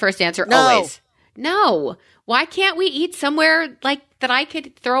 What's my first answer? No. Always. No. Why can't we eat somewhere like that I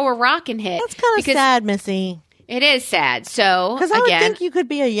could throw a rock and hit? That's kind of sad, Missy. It is sad. So, because I would think you could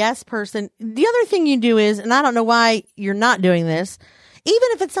be a yes person. The other thing you do is, and I don't know why you're not doing this, even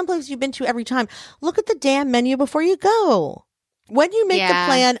if it's someplace you've been to every time, look at the damn menu before you go. When you make the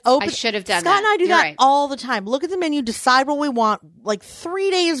plan, open. I should have done Scott that. and I do that all the time. Look at the menu, decide what we want, like 3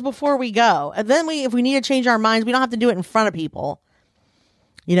 days before we go, and then if we need to change our minds, we don't have to do it in front of people.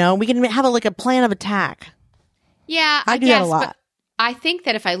 You know, we can have a plan of attack. Yeah, I do that a lot. I think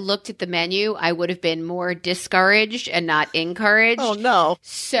that if I looked at the menu, I would have been more discouraged and not encouraged. Oh, no.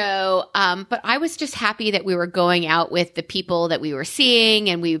 So, but I was just happy that we were going out with the people that we were seeing,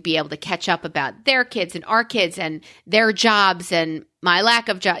 and we would be able to catch up about their kids and our kids and their jobs and my lack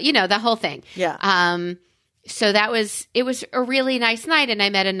of job, the whole thing. Yeah. So it was a really nice night, and I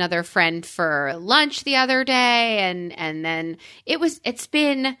met another friend for lunch the other day, and then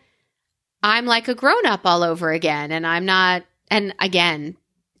I'm like a grown up all over again, and I'm not. And again,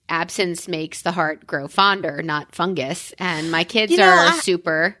 absence makes the heart grow fonder, not fungus. And my kids are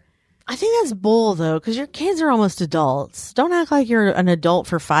super. I think that's bull, though, because your kids are almost adults. Don't act like you're an adult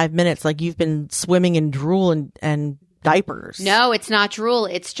for 5 minutes, like you've been swimming in drool and diapers. No, it's not drool.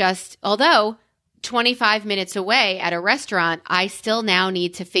 It's just, although 25 minutes away at a restaurant, I still now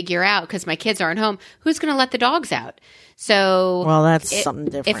need to figure out, because my kids aren't home, who's going to let the dogs out. So, well, that's something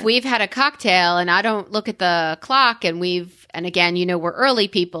different. If we've had a cocktail and I don't look at the clock, and again, we're early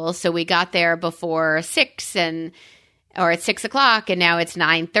people, so we got there before 6 or at 6 o'clock, and now it's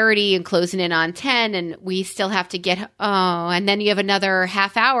 9:30 and closing in on 10, and we still have to and then you have another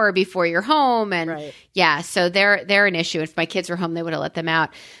half hour before you're home, and right. Yeah, so they're an issue. If my kids were home, they would have let them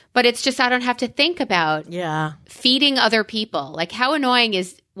out. But it's just I don't have to think about feeding other people. Like, how annoying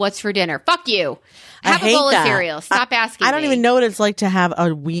is what's for dinner? Fuck you. Have a bowl of cereal. Stop asking me. I don't even know what it's like to have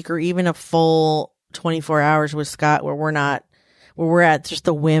a week or even a full 24 hours with Scott where we're at just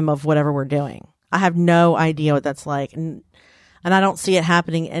the whim of whatever we're doing. I have no idea what that's like. And I don't see it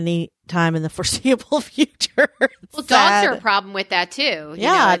happening any time in the foreseeable future. Well, dogs are a problem with that too.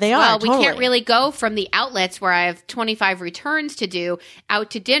 Yeah, they are. Well, totally. We can't really go from the outlets where I have 25 returns to do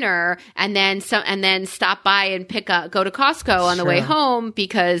out to dinner, and then stop by and go to Costco on the way home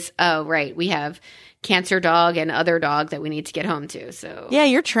because we have cancer dog and other dog that we need to get home to. So yeah,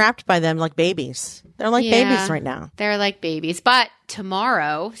 you're trapped by them like babies. They're like babies right now. They're like babies. But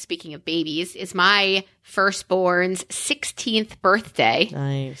tomorrow, speaking of babies, is my firstborn's 16th birthday.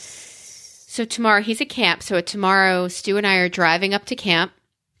 Nice. So tomorrow, he's at camp. So tomorrow, Stu and I are driving up to camp.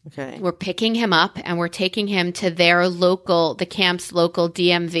 Okay. We're picking him up, and we're taking him to the camp's local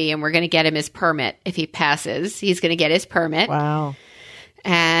DMV, and we're going to get him his permit. If he passes, he's going to get his permit. Wow.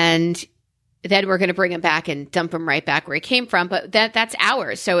 And then we're going to bring him back and dump him right back where he came from. But that's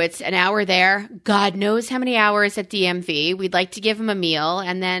hours. So it's an hour there. God knows how many hours at DMV. We'd like to give him a meal,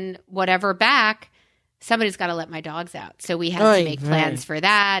 and then whatever back, somebody's got to let my dogs out. So we have to make plans for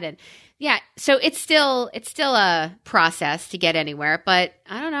that. And yeah, so it's still a process to get anywhere. But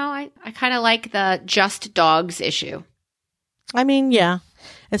I don't know. I kind of like the just dogs issue. I mean, yeah.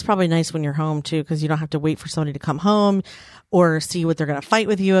 It's probably nice when you're home, too, because you don't have to wait for somebody to come home or see what they're going to fight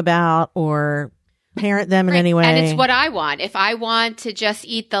with you about or parent them in any way. And it's what I want. If I want to just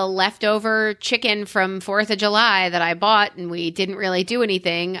eat the leftover chicken from 4th of July that I bought and we didn't really do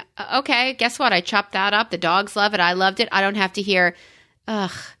anything, okay, guess what? I chopped that up. The dogs love it. I loved it. I don't have to hear,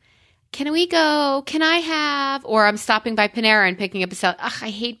 ugh, can we go? Can I have? Or I'm stopping by Panera and picking up a salad. Ugh, I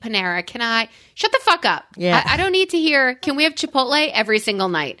hate Panera. Can I? Shut the fuck up. Yeah. I don't need to hear, can we have Chipotle every single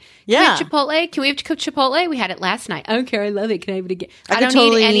night? Yeah. Can we have Chipotle? Can we have Chipotle? We had it last night. I don't care. I love it. Can I have it again? I don't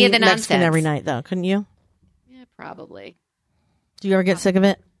totally need any of the eat Mexican nonsense. every night, though. Couldn't you? Yeah, probably. Do you ever get sick of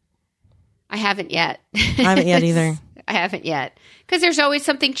it? I haven't yet. I haven't yet either. I haven't yet. Because there's always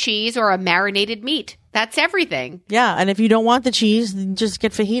something cheese or a marinated meat. That's everything. Yeah, and if you don't want the cheese, then just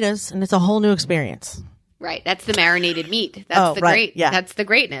get fajitas, and it's a whole new experience. Right. That's the marinated meat. That's That's the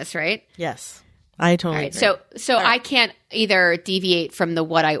greatness, right? Yes. I totally agree. So I can't either deviate from the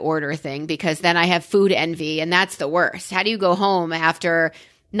what I order thing because then I have food envy, and that's the worst. How do you go home after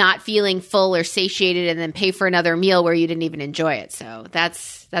not feeling full or satiated and then pay for another meal where you didn't even enjoy it? So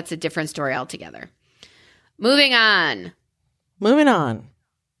that's a different story altogether. Moving on.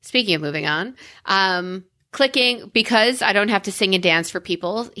 Speaking of moving on, clicking, because I don't have to sing and dance for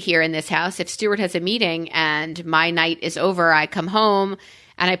people here in this house. If Stuart has a meeting and my night is over, I come home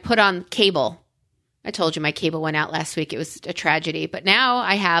and I put on cable. I told you my cable went out last week. It was a tragedy. But now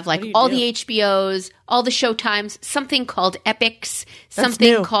I have like all the HBOs, all the Showtimes, something called Epics,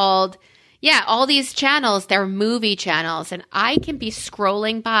 something called... Yeah, all these channels, they're movie channels, and I can be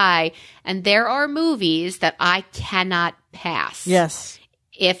scrolling by, and there are movies that I cannot pass. Yes.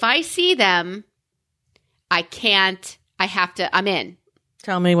 If I see them, I'm in.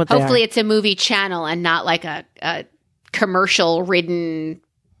 Tell me what they Hopefully are. It's a movie channel and not like a commercial-ridden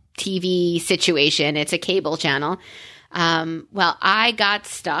TV situation. It's a cable channel. Well, I got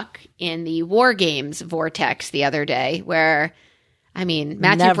stuck in the War Games vortex the other day where... I mean,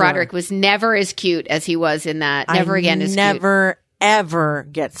 Matthew Broderick was never as cute as he was in that. Never again as cute. Never, ever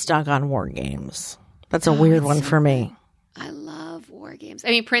get stuck on War Games. That's a weird one for me. I love War Games. I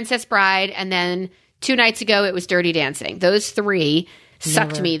mean, Princess Bride, and then 2 nights ago it was Dirty Dancing. Those 3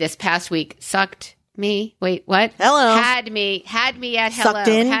 sucked me this past week. Sucked me. Wait, what? Hello. Had me at hello. Sucked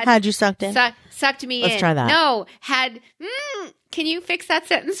in? Had you sucked in? Sucked me in. Let's try that. No, had. Can you fix that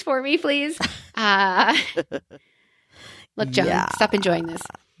sentence for me, please? Look, John, stop enjoying this.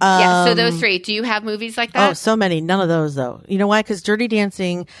 So those 3. Do you have movies like that? Oh, so many. None of those, though. You know why? Because Dirty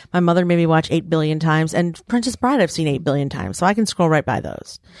Dancing, my mother made me watch 8 billion times, and Princess Bride I've seen 8 billion times, so I can scroll right by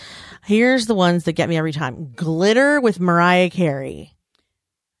those. Here's the ones that get me every time. Glitter with Mariah Carey.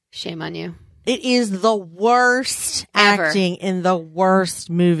 Shame on you. It is the worst Ever. acting in the worst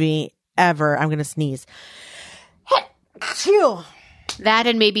movie ever. I'm going to sneeze. Phew. That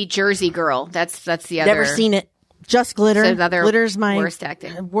and maybe Jersey Girl. That's the other. Never seen it. Just Glitter. So another Glitter's my worst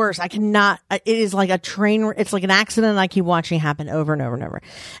acting. Worst. I cannot. It is like a train. It's like an accident I keep watching happen over and over and over.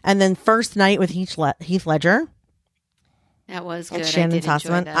 And then First Night with Heath Ledger. That was good. And Shannon I did enjoy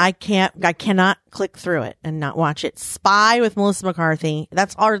Tosman. that. I cannot click through it and not watch it. Spy with Melissa McCarthy.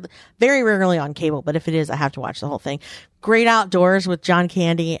 That's very rarely on cable, but if it is, I have to watch the whole thing. Great Outdoors with John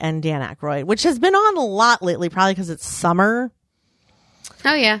Candy and Dan Aykroyd, which has been on a lot lately, probably because it's summer.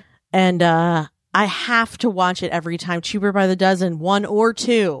 Oh yeah. And I have to watch it every time. Cheaper by the Dozen, 1 or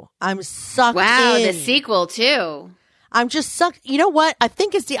 2. I'm sucked Wow, in. the sequel too. I'm just sucked. You know what? I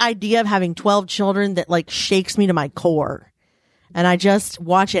think it's the idea of having 12 children that like shakes me to my core. And I just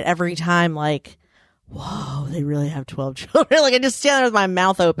watch it every time like, whoa, they really have 12 children. Like I just stand there with my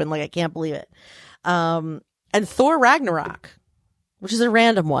mouth open like I can't believe it. And Thor Ragnarok, which is a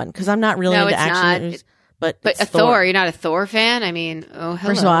random one because I'm not really into action movies. But a Thor, you're not a Thor fan? I mean, oh,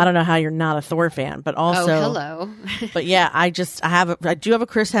 hello. First of all, I don't know how you're not a Thor fan, but also, hello. But yeah, I do have a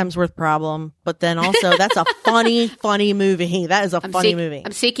Chris Hemsworth problem, but then also that's a funny movie. That is a funny movie.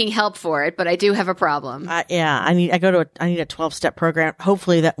 I'm seeking help for it, but I do have a problem. I need a 12-step program.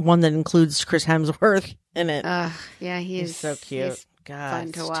 Hopefully that one that includes Chris Hemsworth in it. Yeah, he's so cute. God,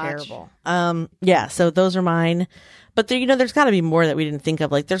 fun to watch. Terrible. Yeah, so those are mine. But there, there's got to be more that we didn't think of.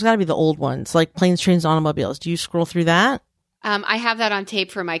 Like, there's got to be the old ones, like Planes, Trains, Automobiles. Do you scroll through that? I have that on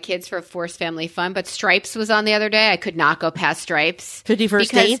tape for my kids for Forced Family Fun, but Stripes was on the other day. I could not go past Stripes.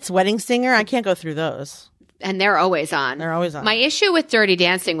 51st Dates, Wedding Singer. I can't go through those. And they're always on. They're always on. My issue with Dirty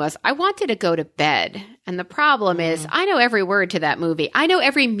Dancing was I wanted to go to bed. And the problem is I know every word to that movie. I know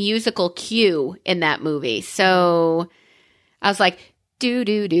every musical cue in that movie. So I was like,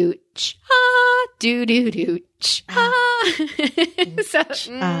 do-do-do, cha, do-do-do, cha. So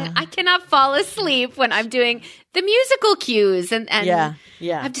I cannot fall asleep when I'm doing the musical cues. And yeah.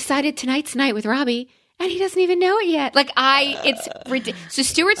 I've decided tonight's night with Robbie, and he doesn't even know it yet. Like it's ridiculous. So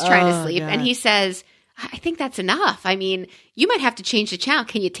Stuart's trying to sleep, and he says, I think that's enough. I mean, you might have to change the channel.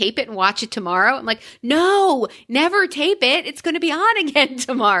 Can you tape it and watch it tomorrow? I'm like, no, never tape it. It's going to be on again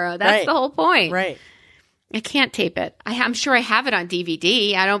tomorrow. That's the whole point. Right. I can't tape it. I'm sure I have it on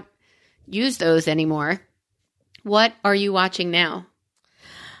DVD. I don't use those anymore. What are you watching now?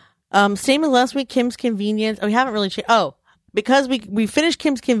 Same as last week, Kim's Convenience. We haven't really changed. Oh, because we finished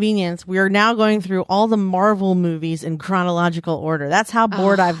Kim's Convenience, we are now going through all the Marvel movies in chronological order. That's how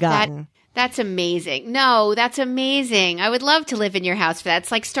bored I've gotten. That's amazing. No, that's amazing. I would love to live in your house for that.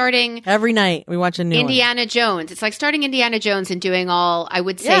 It's like starting every night we watch a new Indiana Jones. It's like starting Indiana Jones and doing all, I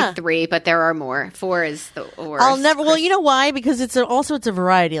would say 3, but there are more. 4 is the worst. I'll never, well, you know why? Because it's a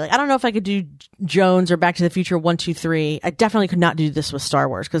variety. Like, I don't know if I could do Jones or Back to the Future 1, 2, 3. I definitely could not do this with Star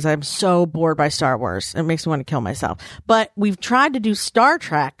Wars because I'm so bored by Star Wars. It makes me want to kill myself. But we've tried to do Star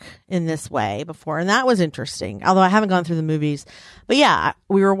Trek in this way before, and that was interesting. Although I haven't gone through the movies. But yeah,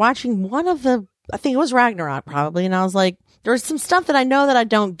 we were watching I think it was Ragnarok probably, and I was like, there's some stuff that I know that I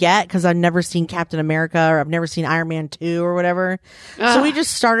don't get because I've never seen Captain America or I've never seen Iron Man 2 or whatever. So we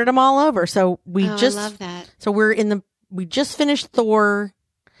just started them all over. So I love that. So we just finished Thor.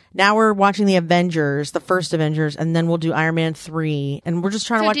 Now we're watching the Avengers, the first Avengers, and then we'll do Iron Man 3. And we're just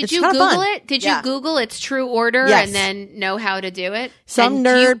trying to watch. Did you Google it? Did you Google its true order and then know how to do it? Some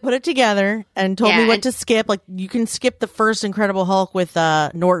nerd put it together and told me what to skip. Like, you can skip the first Incredible Hulk with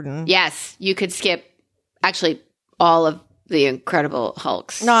Norton. Yes, you could skip actually all of the Incredible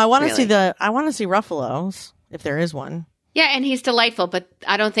Hulks. No, I want to see Ruffalo's, if there is one. Yeah, and he's delightful, but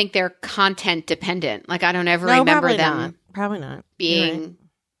I don't think they're content dependent. Like, I don't ever remember them. Probably not. Being... Right.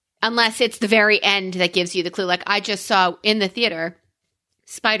 Unless it's the very end that gives you the clue. Like I just saw in the theater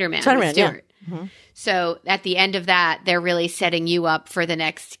Spider-Man with Stewart. Yeah. Mm-hmm. So at the end of that, they're really setting you up for the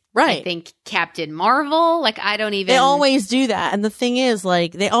next, I think, Captain Marvel. Like I don't even... They always do that. And the thing is,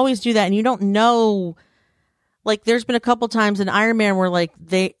 like, they always do that and you don't know... like there's been a couple times in Iron Man where like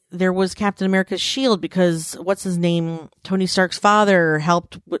there was Captain America's shield because what's his name, Tony Stark's father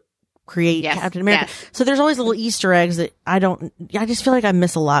helped create Captain America. Yes. So there's always little Easter eggs that I just feel like I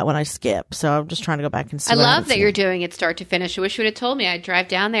miss a lot when I skip. So I'm just trying to go back and see. I love that you're doing it start to finish. I wish you would have told me. I'd drive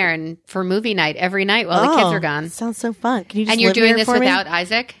down there and for movie night every night while the kids are gone. Sounds so fun. Can you just and you're live doing here this for me? without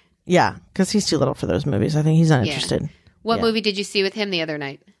Isaac? Yeah, because he's too little for those movies. I think he's not interested. What movie did you see with him the other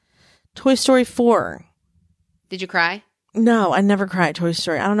night? Toy Story 4. Did you cry? No, I never cry at Toy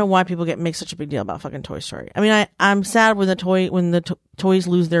Story. I don't know why people make such a big deal about fucking Toy Story. I mean, I'm sad when the toys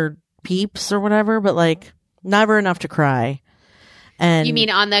lose their peeps or whatever, but like never enough to cry. And you mean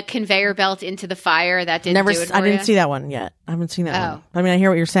on the conveyor belt into the fire? That didn't do it for I didn't you? see that one yet. I haven't seen that one. I mean, I hear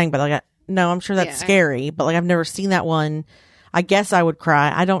what you're saying, but like, no, I'm sure that's scary. But like, I've never seen that one. I guess I would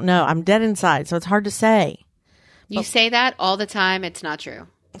cry. I don't know. I'm dead inside, so it's hard to say. You say that all the time. It's not true.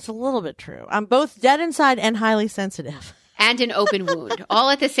 It's a little bit true. I'm both dead inside and highly sensitive. And an open wound, all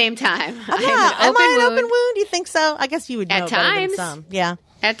at the same time. Am I an open wound? You think so? I guess you would know at better times. than some. Yeah.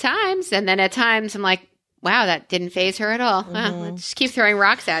 At times. And then at times I'm like, wow, that didn't faze her at all. Let's just keep throwing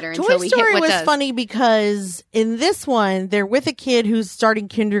rocks at her until we hit what does. Toy Story was funny because in this one, they're with a kid who's starting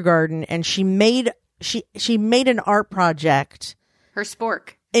kindergarten and she made an art project. Her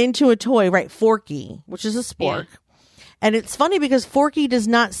spork. Into a toy, right? Forky, which is a spork. Yeah. And it's funny because Forky does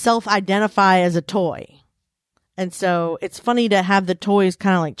not self-identify as a toy. And so it's funny to have the toys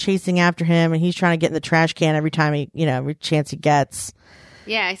kind of like chasing after him and he's trying to get in the trash can every time every chance he gets.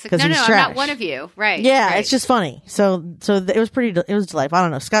 Yeah. He's like, no, I'm not one of you. Right. Yeah. Right. It's just funny. So it was delightful. I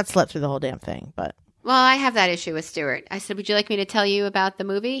don't know. Scott slept through the whole damn thing, but. Well, I have that issue with Stuart. I said, would you like me to tell you about the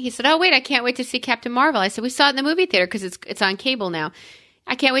movie? He said, oh, wait, I can't wait to see Captain Marvel. I said, we saw it in the movie theater because it's on cable now.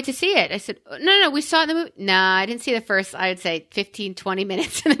 I can't wait to see it. I said, no, we saw it in the movie. Nah, I didn't see the first, I would say 15, 20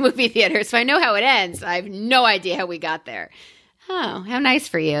 minutes in the movie theater. So I know how it ends. I have no idea how we got there. Oh, how nice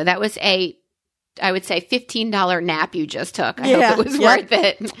for you. That was I would say $15 nap you just took. I hope it was worth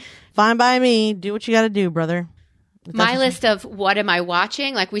it. Fine by me. Do what you got to do, brother. My list of what am I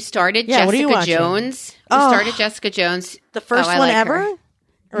watching? Like we started Jessica Jones. We started Jessica Jones. The first one ever?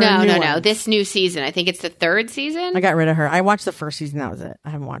 No. This new season. I think it's the third season. I got rid of her. I watched the first season. That was it. I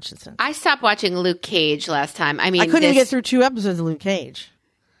haven't watched it since. I stopped watching Luke Cage last time. I mean, I couldn't even get through 2 episodes of Luke Cage.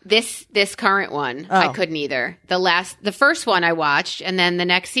 This current one, I couldn't either. The first one I watched, and then the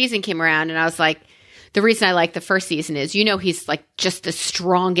next season came around, and I was like, the reason I like the first season is, he's like just the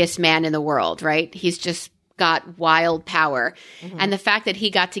strongest man in the world, right? He's just got wild power. Mm-hmm. And the fact that he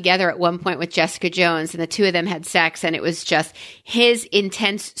got together at one point with Jessica Jones and the two of them had sex and it was just his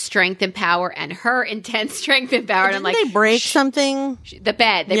intense strength and power and her intense strength and power. And I'm like, they break something? The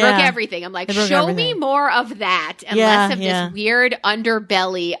bed. They broke everything. I'm like, show me more of that and less of this weird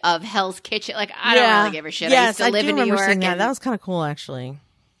underbelly of Hell's Kitchen. Like, I don't really give a shit. Yes, I used to live in New York. That was kind of cool, actually.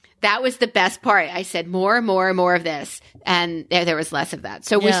 That was the best part. I said more of this, and there was less of that.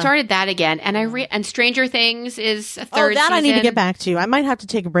 So we started that again, and and Stranger Things is a third season. I need to get back to. I might have to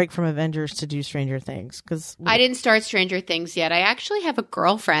take a break from Avengers to do Stranger Things because I didn't start Stranger Things yet. I actually have a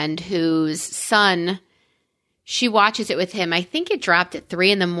girlfriend whose son, she watches it with him. I think it dropped at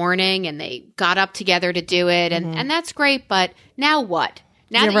 3 a.m, and they got up together to do it, and that's great. But now what?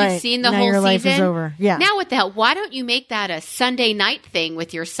 Now that you've seen the whole season, life is over. Yeah. Now what the hell? Why don't you make that a Sunday night thing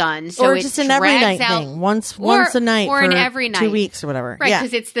with your son? So or just an every night thing, once a night, or for an every night, 2 weeks or whatever. Right?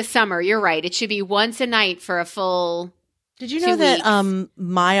 Because it's the summer. You're right. It should be once a night for a full. Did you know that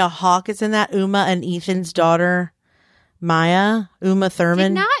Maya Hawke is in that? Uma and Ethan's daughter, Uma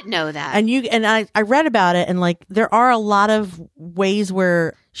Thurman. Did not know that. And I read about it, and like there are a lot of ways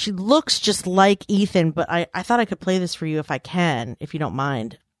where she looks just like Ethan, but I thought I could play this for you if you don't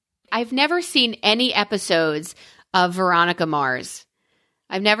mind. I've never seen any episodes of Veronica Mars.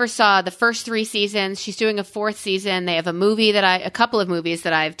 I've never saw the first 3 seasons. She's doing a 4th season. They have a couple of movies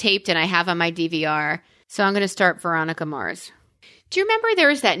that I've taped and I have on my DVR. So I'm going to start Veronica Mars. Do you remember there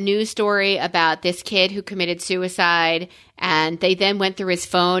was that news story about this kid who committed suicide and they then went through his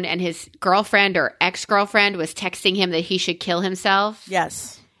phone and his girlfriend or ex-girlfriend was texting him that he should kill himself?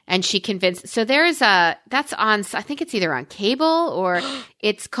 Yes. And she convinced. So that's on, I think it's either on cable or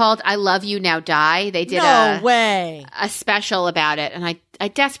it's called I Love You Now Die. They did a special about it. And I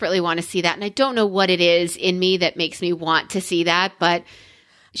desperately want to see that. And I don't know what it is in me that makes me want to see that, but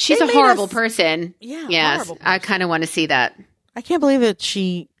she's a horrible person. Yeah. Yes. Horrible person. I kind of want to see that. I can't believe that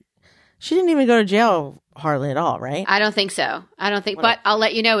she didn't even go to jail hardly at all, right? I don't think so. But I'll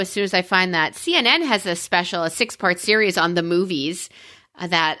let you know as soon as I find that. CNN has a 6-part series on the movies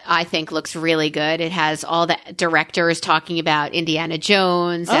that I think looks really good. It has all the directors talking about Indiana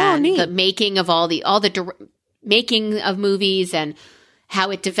Jones and neat. the making of all the making of movies and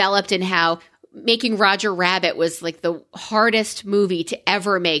how it developed and how making Roger Rabbit was like the hardest movie to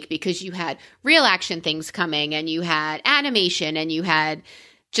ever make because you had real action things coming and you had animation and you had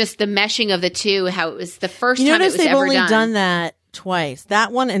just the meshing of the two, how it was the first time it was they've ever only done that twice.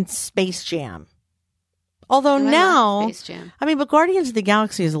 That one and Space Jam. Although now, Space Jam. I mean, but Guardians of the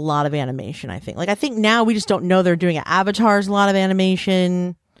Galaxy is a lot of animation, I think. Like, I think now we just don't know they're doing it. Avatar's a lot of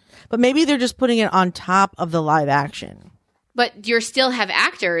animation. But maybe they're just putting it on top of the live action. But you still have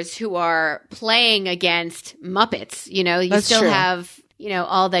actors who are playing against Muppets. You know, you That's still true. have, you know,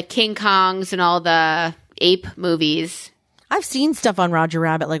 all the King Kongs and all the ape movies. I've seen stuff on Roger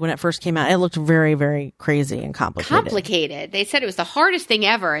Rabbit, like when it first came out. It looked very, very crazy and complicated. They said it was the hardest thing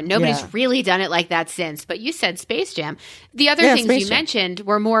ever, and nobody's Yeah. really done it like that since. But you said Space Jam. The other Yeah, things Space you Jam. mentioned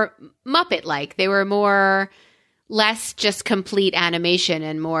were more Muppet-like. They were less just complete animation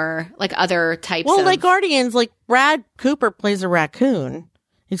and more like other types Well, of... like Guardians, like Brad Cooper plays a raccoon.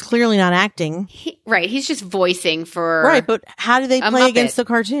 He's clearly not acting. Right, he's just voicing for... Right, but how do they a play Muppet. against the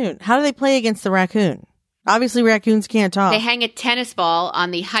cartoon? How do they play against the raccoon? Obviously, raccoons can't talk. They hang a tennis ball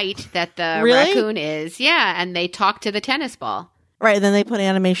on the height that the Really? raccoon is. Yeah, and they talk to the tennis ball. Right, then they put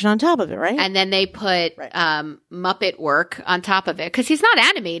animation on top of it, right? And then they put Right. Muppet work on top of it. Because he's not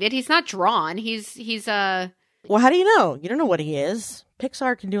animated. He's not drawn. He's Well, how do you know? You don't know what he is.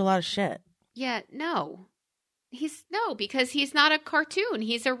 Pixar can do a lot of shit. yeah, no. Because he's not a cartoon. I'm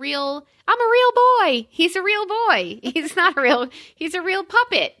a real boy. He's a real boy. He's a real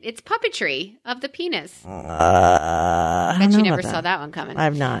puppet. It's puppetry of the penis. I Bet don't you know never about saw that one coming. I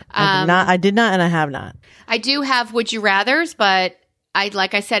have not. I did not, and I have not. I do have Would You Rathers, but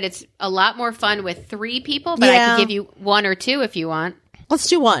like I said, it's a lot more fun with 3 people, but I Yeah. can give you 1 or 2 if you want. Let's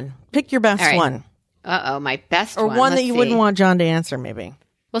do one. Pick your best All right. one. Uh-oh, my best Or one. one that Let's you see. wouldn't want John to answer, maybe.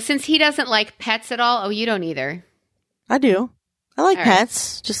 Well, since he doesn't like pets at all, you don't either. I do. I like All right.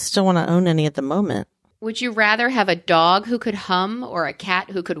 pets. Just don't want to own any at the moment. Would you rather have a dog who could hum or a cat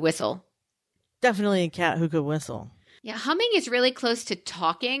who could whistle? Definitely a cat who could whistle. Yeah, humming is really close to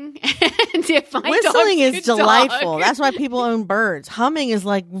talking. And if my Whistling dog's is a delightful. dog- That's why people own birds. Humming is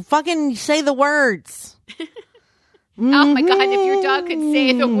like, fucking say the words. Oh my God, if your dog could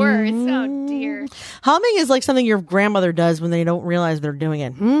say the words. Oh dear. Humming is like something your grandmother does when they don't realize they're doing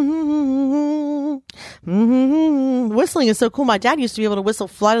it. Whistling is so cool. My dad used to be able to whistle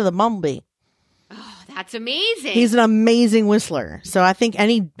Flight of the Bumblebee. Oh, that's amazing. He's an amazing whistler. So I think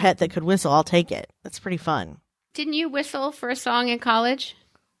any pet that could whistle, I'll take it. That's pretty fun. Didn't you whistle for a song in college?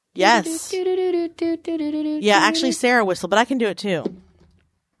 Yes. Yeah, actually Sarah whistled, but I can do it too.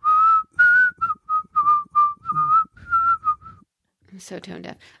 I'm so tone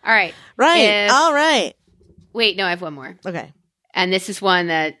deaf. All right. Right. All right. Wait, no, I have one more. Okay. And this is one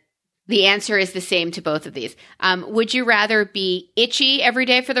that the answer is the same to both of these. Would you rather be itchy every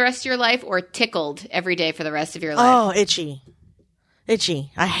day for the rest of your life or tickled every day for the rest of your life? Oh, itchy.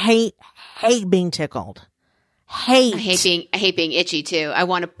 Itchy. I hate being tickled. I hate being itchy too. I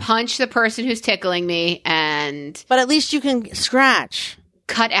want to punch the person who's tickling me and But at least you can scratch.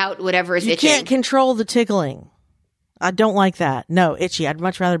 cut out whatever is You itching. can't control the tickling. I don't like that. No, itchy. I'd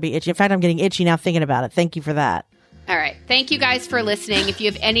much rather be itchy. In fact, I'm getting itchy now thinking about it. Thank you for that. All right. Thank you guys for listening. If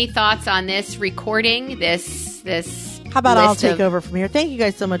you have any thoughts on this recording, this How about I'll list take of- over from here? Thank you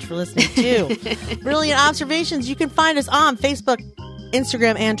guys so much for listening too. Brilliant Observations. You can find us on Facebook,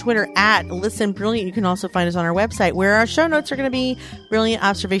 Instagram, and Twitter at Listen Brilliant. You can also find us on our website where our show notes are going to be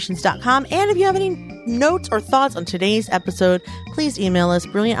brilliantobservations.com. And if you have any notes or thoughts on today's episode, please email us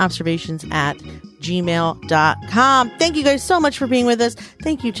brilliantobservations@gmail.com. Thank you guys so much for being with us.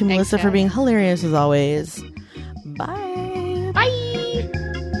 Thank you to Melissa for guys. being hilarious as always. Bye. Bye.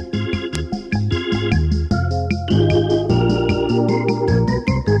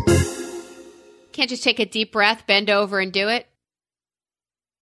 Can't just take a deep breath, bend over, and do it.